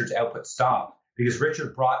when Richard's output stopped because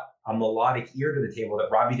Richard brought a melodic ear to the table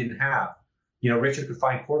that Robbie didn't have. Richard could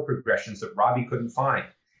find chord progressions that Robbie couldn't find.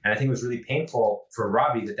 And I think it was really painful for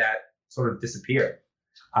Robbie that sort of disappeared.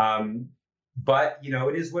 But,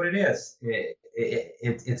 it is what it is.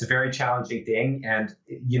 It's a very challenging thing. And,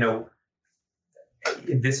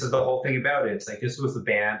 this is the whole thing about it. It's like this was the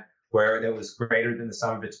band where it was greater than the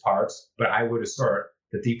sum of its parts, but I would assert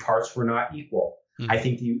that the parts were not equal. Mm-hmm. I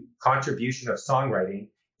think the contribution of songwriting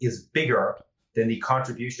is bigger than the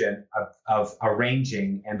contribution of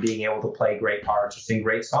arranging and being able to play great parts or sing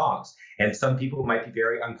great songs. And some people might be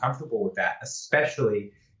very uncomfortable with that,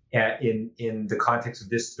 especially in the context of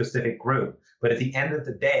this specific group. But at the end of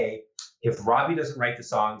the day, if Robbie doesn't write the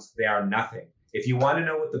songs, they are nothing. If you want to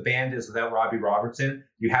know what the band is without Robbie Robertson,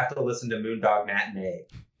 you have to listen to Moondog Matinee.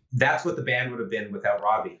 That's what the band would have been without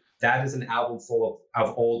Robbie. That is an album full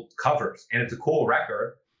of old covers, and it's a cool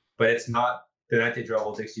record, but it's not The Night They Drove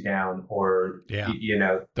Old Dixie Down or,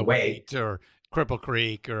 The Wait or Cripple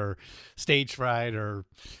Creek or Stage Fright or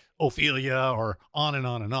Ophelia or on and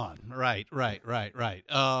on and on. Right.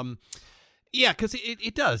 Yeah, because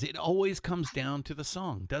it does. It always comes down to the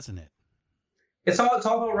song, doesn't it? It's all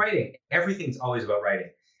about writing. Everything's always about writing.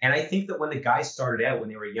 And I think that when the guys started out, when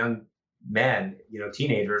they were young men,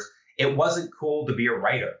 teenagers, it wasn't cool to be a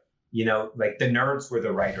writer. Like the nerds were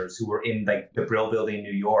the writers who were in like the Brill Building in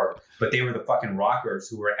New York, but they were the fucking rockers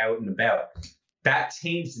who were out and about. That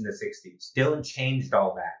changed in the 60s. Dylan changed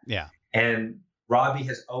all that. Yeah. And Robbie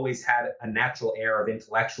has always had a natural air of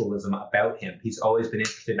intellectualism about him. He's always been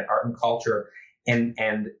interested in art and culture and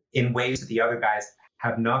in ways that the other guys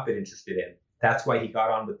have not been interested in. That's why he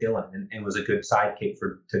got on with Dylan and was a good sidekick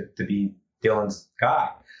to be Dylan's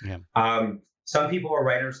guy. Yeah. Some people are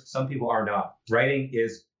writers, some people are not. Writing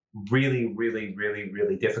is really, really, really,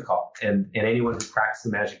 really difficult. And anyone who cracks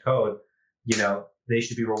the magic code, they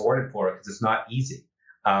should be rewarded for it because it's not easy.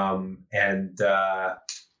 I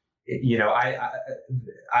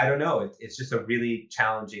don't know. It's just a really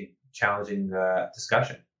challenging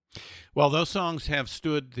discussion. Well, those songs have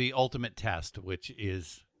stood the ultimate test, which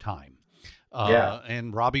is time.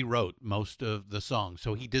 And Robbie wrote most of the songs,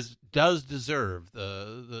 so he does deserve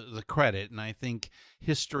the credit, and I think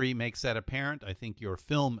history makes that apparent. I think your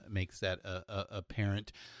film makes that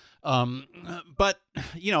apparent. But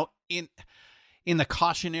in the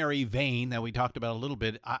cautionary vein that we talked about a little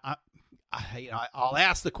bit, I'll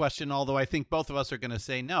ask the question, although I think both of us are going to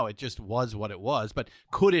say no, it just was what it was. But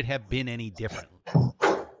could it have been any different?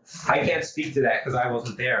 I can't speak to that because I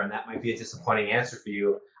wasn't there, and that might be a disappointing answer for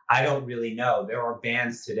you. I don't really know. There are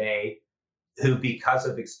bands today who, because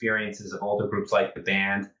of experiences of older groups like the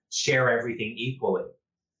band, share everything equally.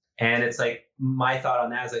 And it's like, my thought on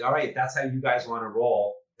that is like, all right, if that's how you guys want to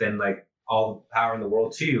roll, then like all the power in the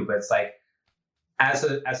world to you. But it's like, as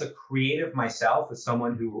a creative myself, as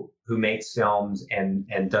someone who makes films and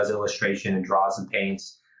does illustration and draws and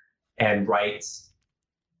paints and writes,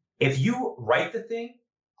 if you write the thing,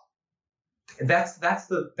 that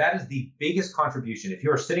is the biggest contribution. If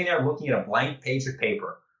you're sitting there looking at a blank page of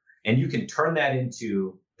paper and you can turn that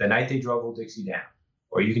into The Night They Drove Old Dixie Down,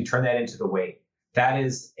 or you can turn that into The Wait, that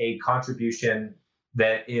is a contribution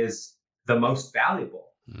that is the most valuable.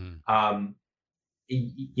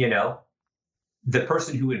 You know, the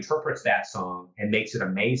person who interprets that song and makes it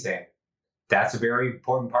amazing, that's a very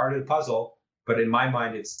important part of the puzzle. But in my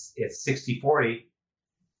mind, it's 60-40.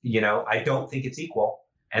 You know, I don't think it's equal.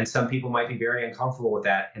 And some people might be very uncomfortable with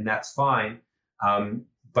that, and that's fine.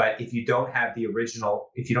 But if you don't have the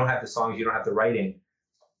original, if you don't have the songs, you don't have the writing,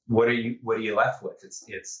 what are you left with?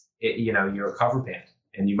 You know, you're a cover band,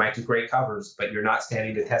 and you might do great covers, but you're not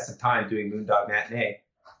standing the test of time doing Moondog Matinee.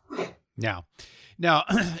 Now,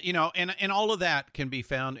 you know, and all of that can be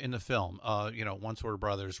found in the film. You know, Once Were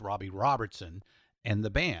Brothers, Robbie Robertson and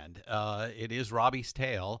the band. It is Robbie's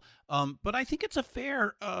tale, but I think it's a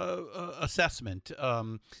fair assessment.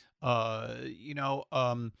 You know,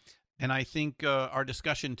 and I think our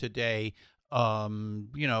discussion today,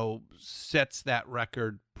 you know, sets that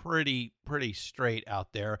record pretty straight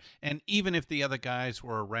out there. And even if the other guys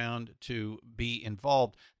were around to be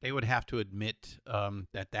involved, they would have to admit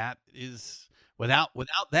that is without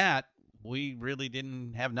that, we really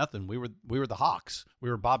didn't have nothing. We were the Hawks.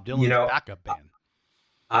 We were Bob Dylan's backup band.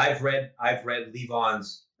 I've read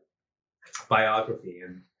Levon's biography,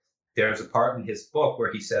 and there's a part in his book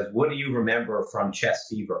where he says, "What do you remember from Chest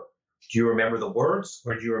Fever? Do you remember the words,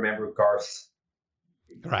 or do you remember Garth's,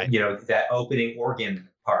 right? You know, that opening organ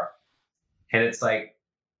part?" And it's like,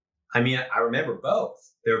 I mean, I remember both.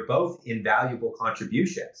 They're both invaluable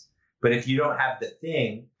contributions. But if you don't have the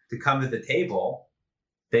thing to come to the table,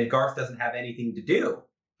 then Garth doesn't have anything to do.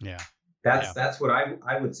 Yeah, that's what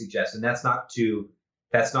I would suggest, and that's not to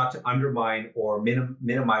undermine or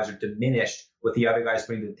minimize or diminish what the other guys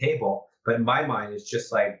bring to the table. But in my mind, it's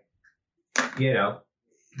just like, you know,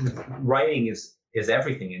 writing is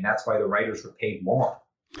everything, and that's why the writers were paid more.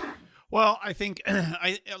 Well, I think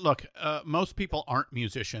look, most people aren't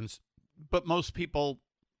musicians, but most people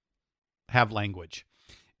have language,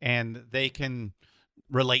 and they can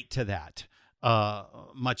relate to that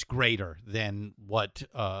much greater than what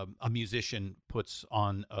a musician puts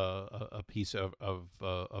on a piece of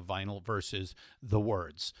vinyl versus the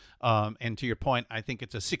words. And to your point, I think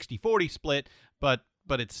it's a 60-40 split, but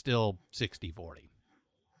it's still 60-40.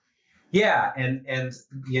 Yeah, and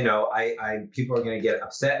you know, I people are going to get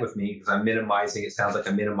upset with me because I'm minimizing. It sounds like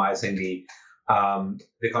I'm minimizing the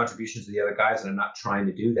contributions of the other guys, and I'm not trying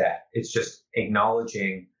to do that. It's just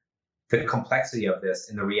acknowledging the complexity of this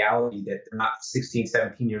and the reality that they're not 16,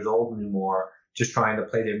 17 years old anymore, just trying to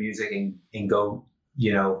play their music and go,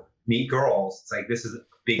 you know, meet girls. It's like, this is a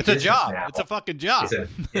big business. It's a job. Now. It's a fucking job.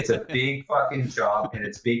 It's a big fucking job, and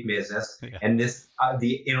it's big business. Yeah. And this,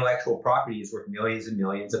 the intellectual property is worth millions and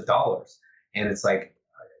millions of dollars. And it's like,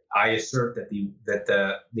 I assert that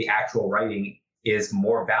the actual writing is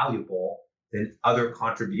more valuable than other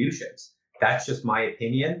contributions. That's just my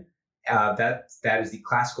opinion. That is the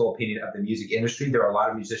classical opinion of the music industry. There are a lot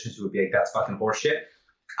of musicians who would be like, that's fucking horseshit.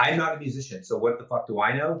 I'm not a musician, so what the fuck do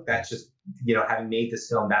I know? That's just, you know, having made this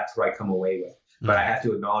film, that's what I come away with. But I have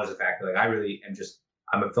to acknowledge the fact that, like, I really am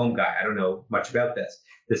I'm a film guy. I don't know much about this.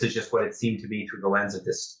 This is just what it seemed to me through the lens of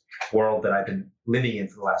this world that I've been living in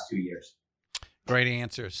for the last 2 years. Great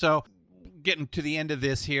answer. So, getting to the end of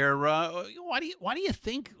this here, why do you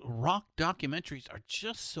think rock documentaries are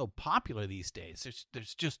just so popular these days?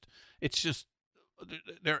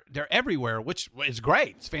 They're everywhere, which is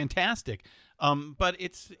great. It's fantastic. But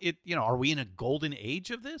you know, are we in a golden age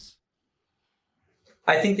of this?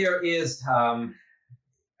 I think there is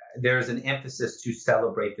there's an emphasis to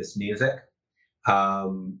celebrate this music.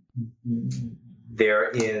 There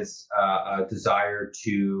is a desire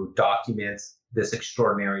to document this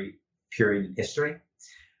extraordinary period in history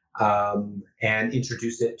and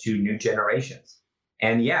introduce it to new generations.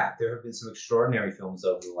 And yeah, there have been some extraordinary films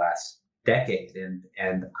over the last decade,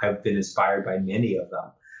 and I've been inspired by many of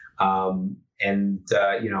them.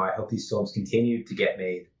 You know, I hope these films continue to get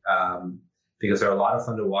made because they're a lot of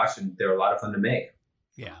fun to watch and they're a lot of fun to make.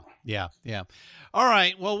 Yeah. All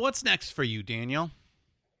right. Well, what's next for you, Daniel?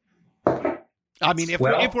 I mean, if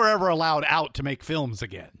we're ever allowed out to make films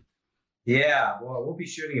again. Yeah, well, we'll be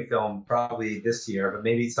shooting a film probably this year, but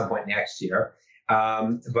maybe at some point next year.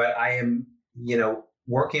 But I am,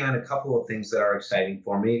 working on a couple of things that are exciting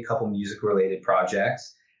for me, a couple music-related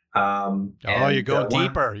projects. You're going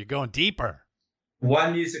deeper. You're going deeper.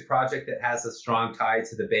 One music project that has a strong tie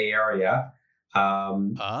to the Bay Area.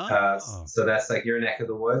 So that's like your neck of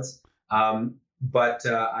the woods. But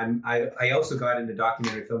I also got into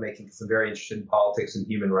documentary filmmaking because I'm very interested in politics and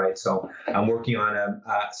human rights. So I'm working on a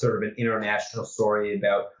sort of an international story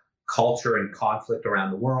about culture and conflict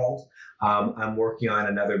around the world. I'm working on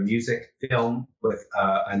another music film with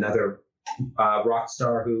another rock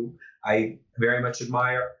star who I very much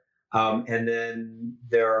admire. And then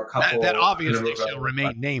there are a couple that obviously shall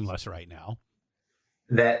remain nameless right now.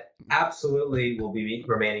 That absolutely will be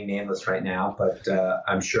remaining nameless right now, but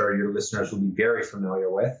I'm sure your listeners will be very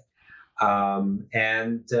familiar with. So I'm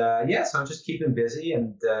just keeping busy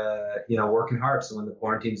and working hard. So when the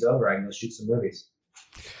quarantine's over, I can go shoot some movies.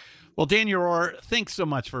 Well, Daniel Rohr, thanks so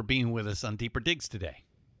much for being with us on Deeper Digs today.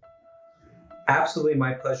 Absolutely,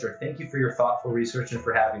 my pleasure. Thank you for your thoughtful research and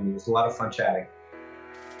for having me. It was a lot of fun chatting.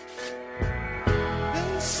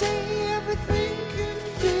 They say everything can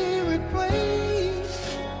be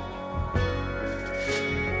replaced.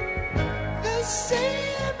 They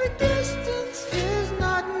say every distance is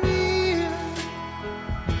not near.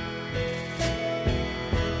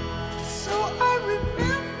 So I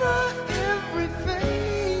remember every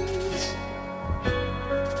face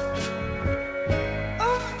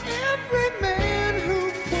of every man who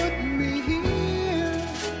put me here.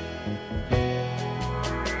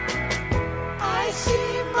 I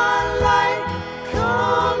see my light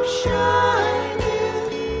come shining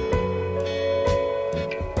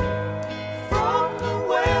from the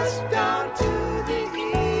west down to the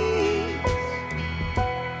east.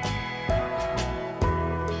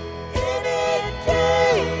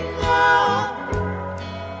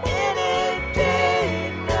 Any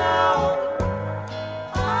day now,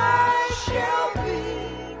 I shall be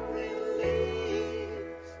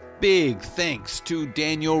released. Big thanks to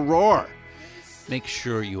Daniel Rohr. Make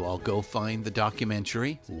sure you all go find the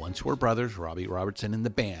documentary, Once Were Brothers, Robbie Robertson and the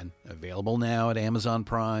Band, available now at Amazon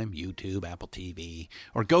Prime, YouTube, Apple TV,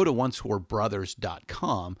 or go to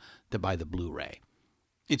oncewerebrothers.com to buy the Blu-ray.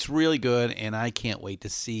 It's really good, and I can't wait to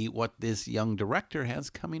see what this young director has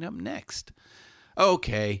coming up next.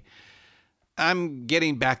 Okay, I'm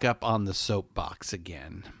getting back up on the soapbox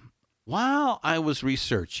again. While I was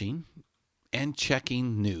researching and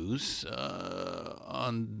checking news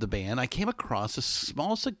on the band, I came across a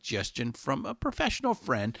small suggestion from a professional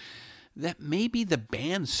friend that maybe the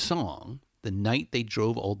band's song, The Night They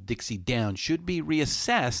Drove Old Dixie Down, should be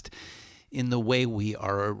reassessed in the way we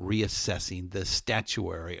are reassessing the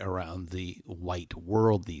statuary around the white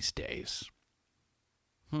world these days.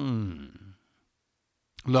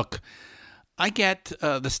 Look, I get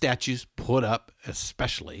the statues put up,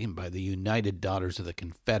 especially by the United Daughters of the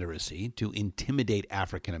Confederacy, to intimidate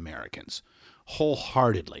African Americans.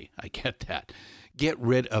 Wholeheartedly, I get that. Get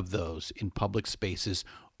rid of those in public spaces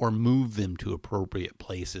or move them to appropriate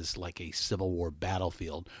places like a Civil War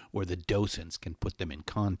battlefield where the docents can put them in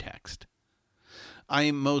context.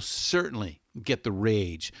 I most certainly get the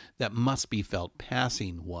rage that must be felt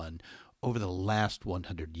passing one over the last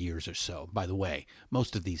 100 years or so. By the way,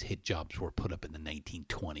 most of these hit jobs were put up in the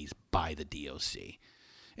 1920s by the DOC,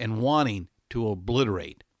 and wanting to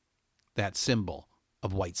obliterate that symbol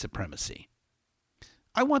of white supremacy.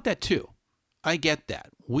 I want that too. I get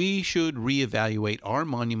that. We should reevaluate our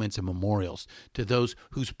monuments and memorials to those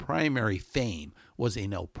whose primary fame was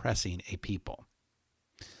in oppressing a people.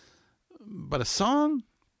 But a song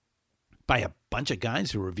by a bunch of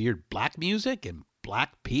guys who revered black music and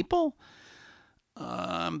black people?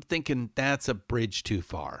 I'm thinking that's a bridge too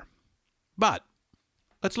far. But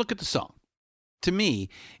let's look at the song. To me,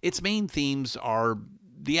 its main themes are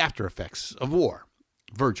the after effects of war.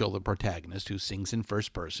 Virgil, the protagonist, who sings in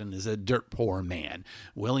first person, is a dirt poor man,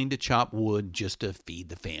 willing to chop wood just to feed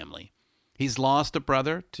the family. He's lost a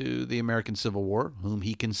brother to the American Civil War, whom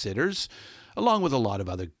he considers, along with a lot of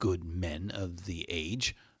other good men of the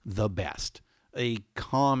age, the best. A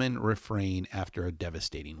common refrain after a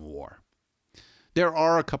devastating war. There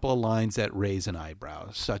are a couple of lines that raise an eyebrow,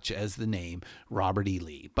 such as the name Robert E.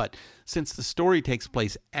 Lee. But since the story takes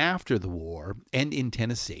place after the war and in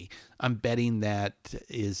Tennessee, I'm betting that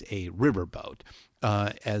is a riverboat,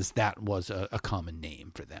 as that was a common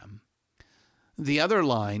name for them. The other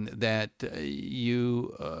line that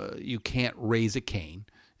you can't raise a Cain,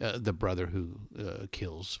 the brother who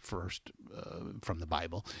kills first from the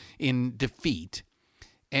Bible, in defeat.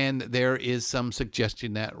 And there is some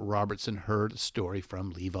suggestion that Robertson heard a story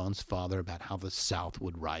from Levon's father about how the South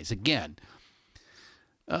would rise again.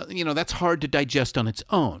 That's hard to digest on its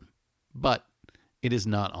own, but it is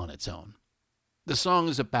not on its own. The song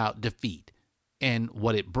is about defeat, and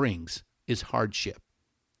what it brings is hardship.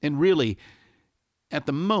 And really, at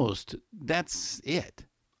the most, that's it.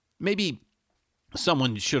 Maybe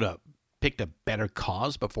someone should have picked a better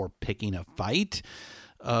cause before picking a fight.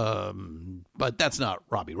 But that's not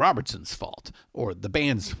Robbie Robertson's fault or the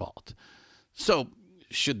band's fault. So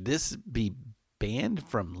should this be banned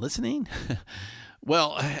from listening?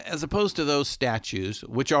 Well, as opposed to those statues,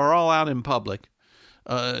 which are all out in public,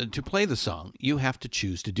 to play the song, you have to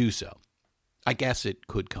choose to do so. I guess it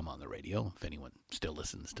could come on the radio if anyone still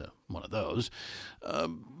listens to one of those.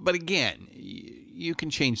 But again, you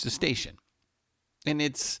can change the station. And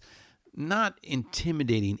it's not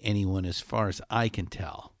intimidating anyone as far as I can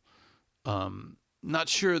tell. Not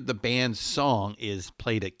sure the band's song is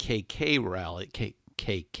played at KK rally.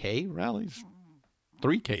 KK rallies?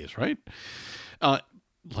 3 Ks, right?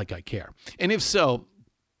 Like I care. And if so,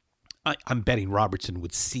 I'm betting Robertson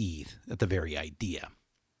would seethe at the very idea.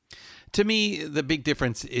 To me, the big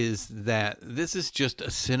difference is that this is just a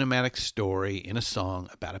cinematic story in a song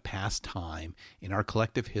about a past time in our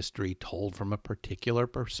collective history told from a particular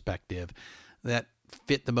perspective that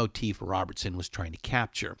fit the motif Robertson was trying to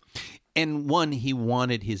capture, and one he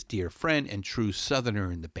wanted his dear friend and true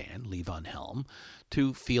Southerner in the band, Levon Helm,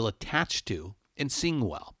 to feel attached to and sing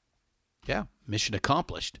well. Yeah, mission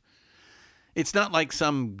accomplished. It's not like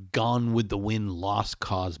some Gone with the Wind lost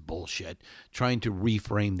cause bullshit, trying to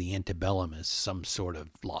reframe the antebellum as some sort of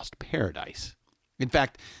lost paradise. In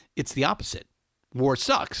fact, it's the opposite. War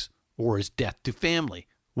sucks. War is death to family.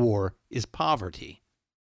 War is poverty.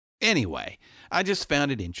 Anyway, I just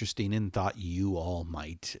found it interesting and thought you all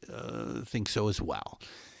might think so as well.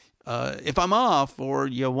 If I'm off or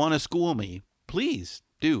you want to school me, please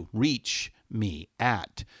do reach me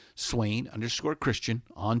at Swain_Christian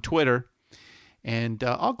on Twitter. And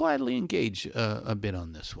I'll gladly engage a bit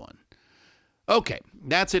on this one. Okay,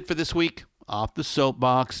 that's it for this week. Off the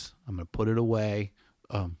soapbox. I'm going to put it away,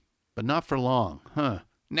 but not for long.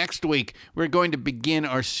 Next week, we're going to begin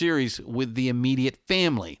our series with the immediate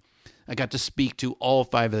family. I got to speak to all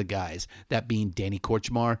 5 of the guys, that being Danny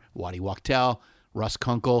Korchmar, Waddy Wachtel, Russ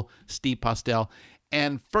Kunkel, Steve Postel,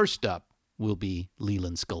 and first up will be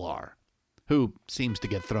Leland Sklar, who seems to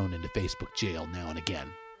get thrown into Facebook jail now and again.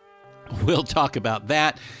 We'll talk about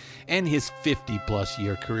that and his 50-plus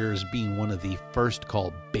year career as being one of the first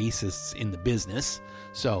call bassists in the business.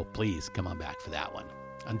 So please come on back for that one.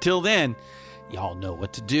 Until then, y'all know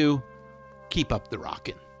what to do. Keep up the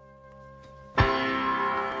rockin'.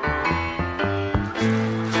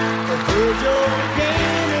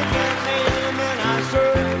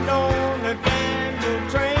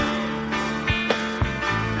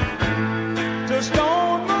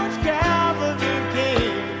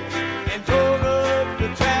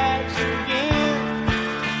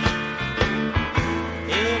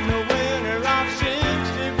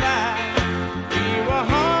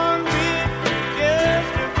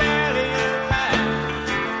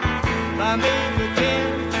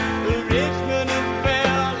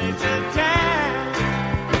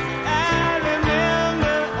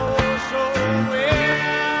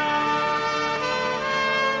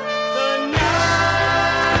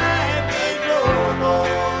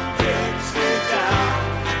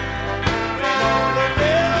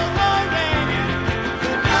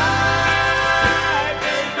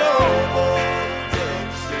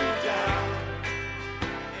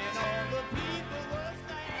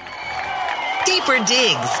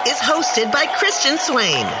 Digs is hosted by Christian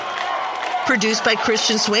Swain. Produced by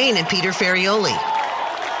Christian Swain and Peter Ferrioli.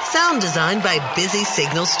 Sound designed by Busy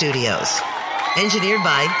Signal Studios. Engineered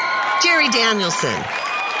by Jerry Danielson,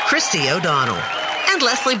 Christy O'Donnell, and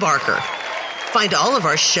Leslie Barker. Find all of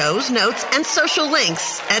our shows, notes, and social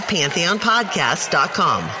links at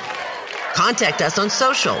PantheonPodcast.com. Contact us on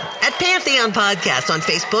social at Pantheon Podcast on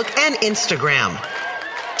Facebook and Instagram.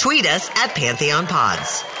 Tweet us at Pantheon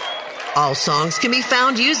Pods. All songs can be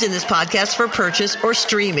found used in this podcast for purchase or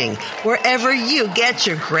streaming wherever you get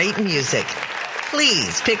your great music.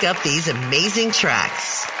 Please pick up these amazing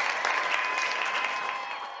tracks.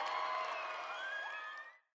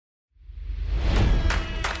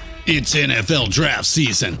 It's NFL draft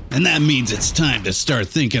season, and that means it's time to start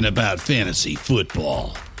thinking about fantasy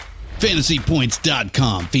football.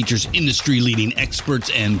 FantasyPoints.com features industry-leading experts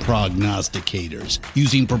and prognosticators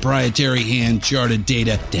using proprietary hand-charted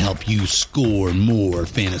data to help you score more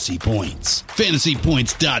fantasy points.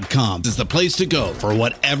 FantasyPoints.com is the place to go for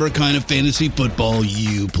whatever kind of fantasy football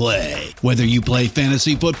you play. Whether you play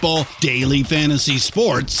fantasy football, daily fantasy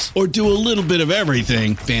sports, or do a little bit of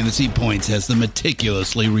everything, Fantasy Points has the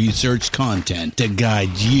meticulously researched content to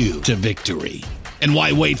guide you to victory. And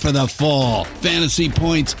why wait for the fall? Fantasy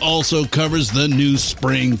Points also covers the new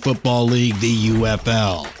spring football league, the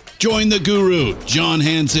UFL. Join the guru, John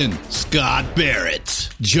Hansen, Scott Barrett,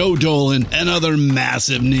 Joe Dolan, and other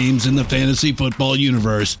massive names in the fantasy football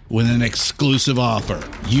universe with an exclusive offer.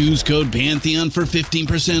 Use code Pantheon for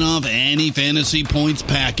 15% off any Fantasy Points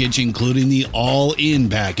package, including the all-in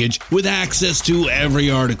package, with access to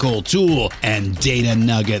every article, tool, and data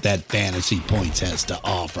nugget that Fantasy Points has to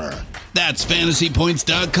offer. That's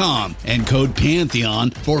FantasyPoints.com and code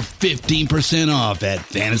Pantheon for 15% off at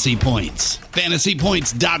Fantasy Points.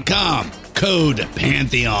 FantasyPoints.com, code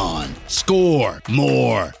Pantheon. Score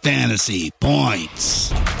more fantasy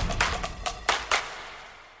points.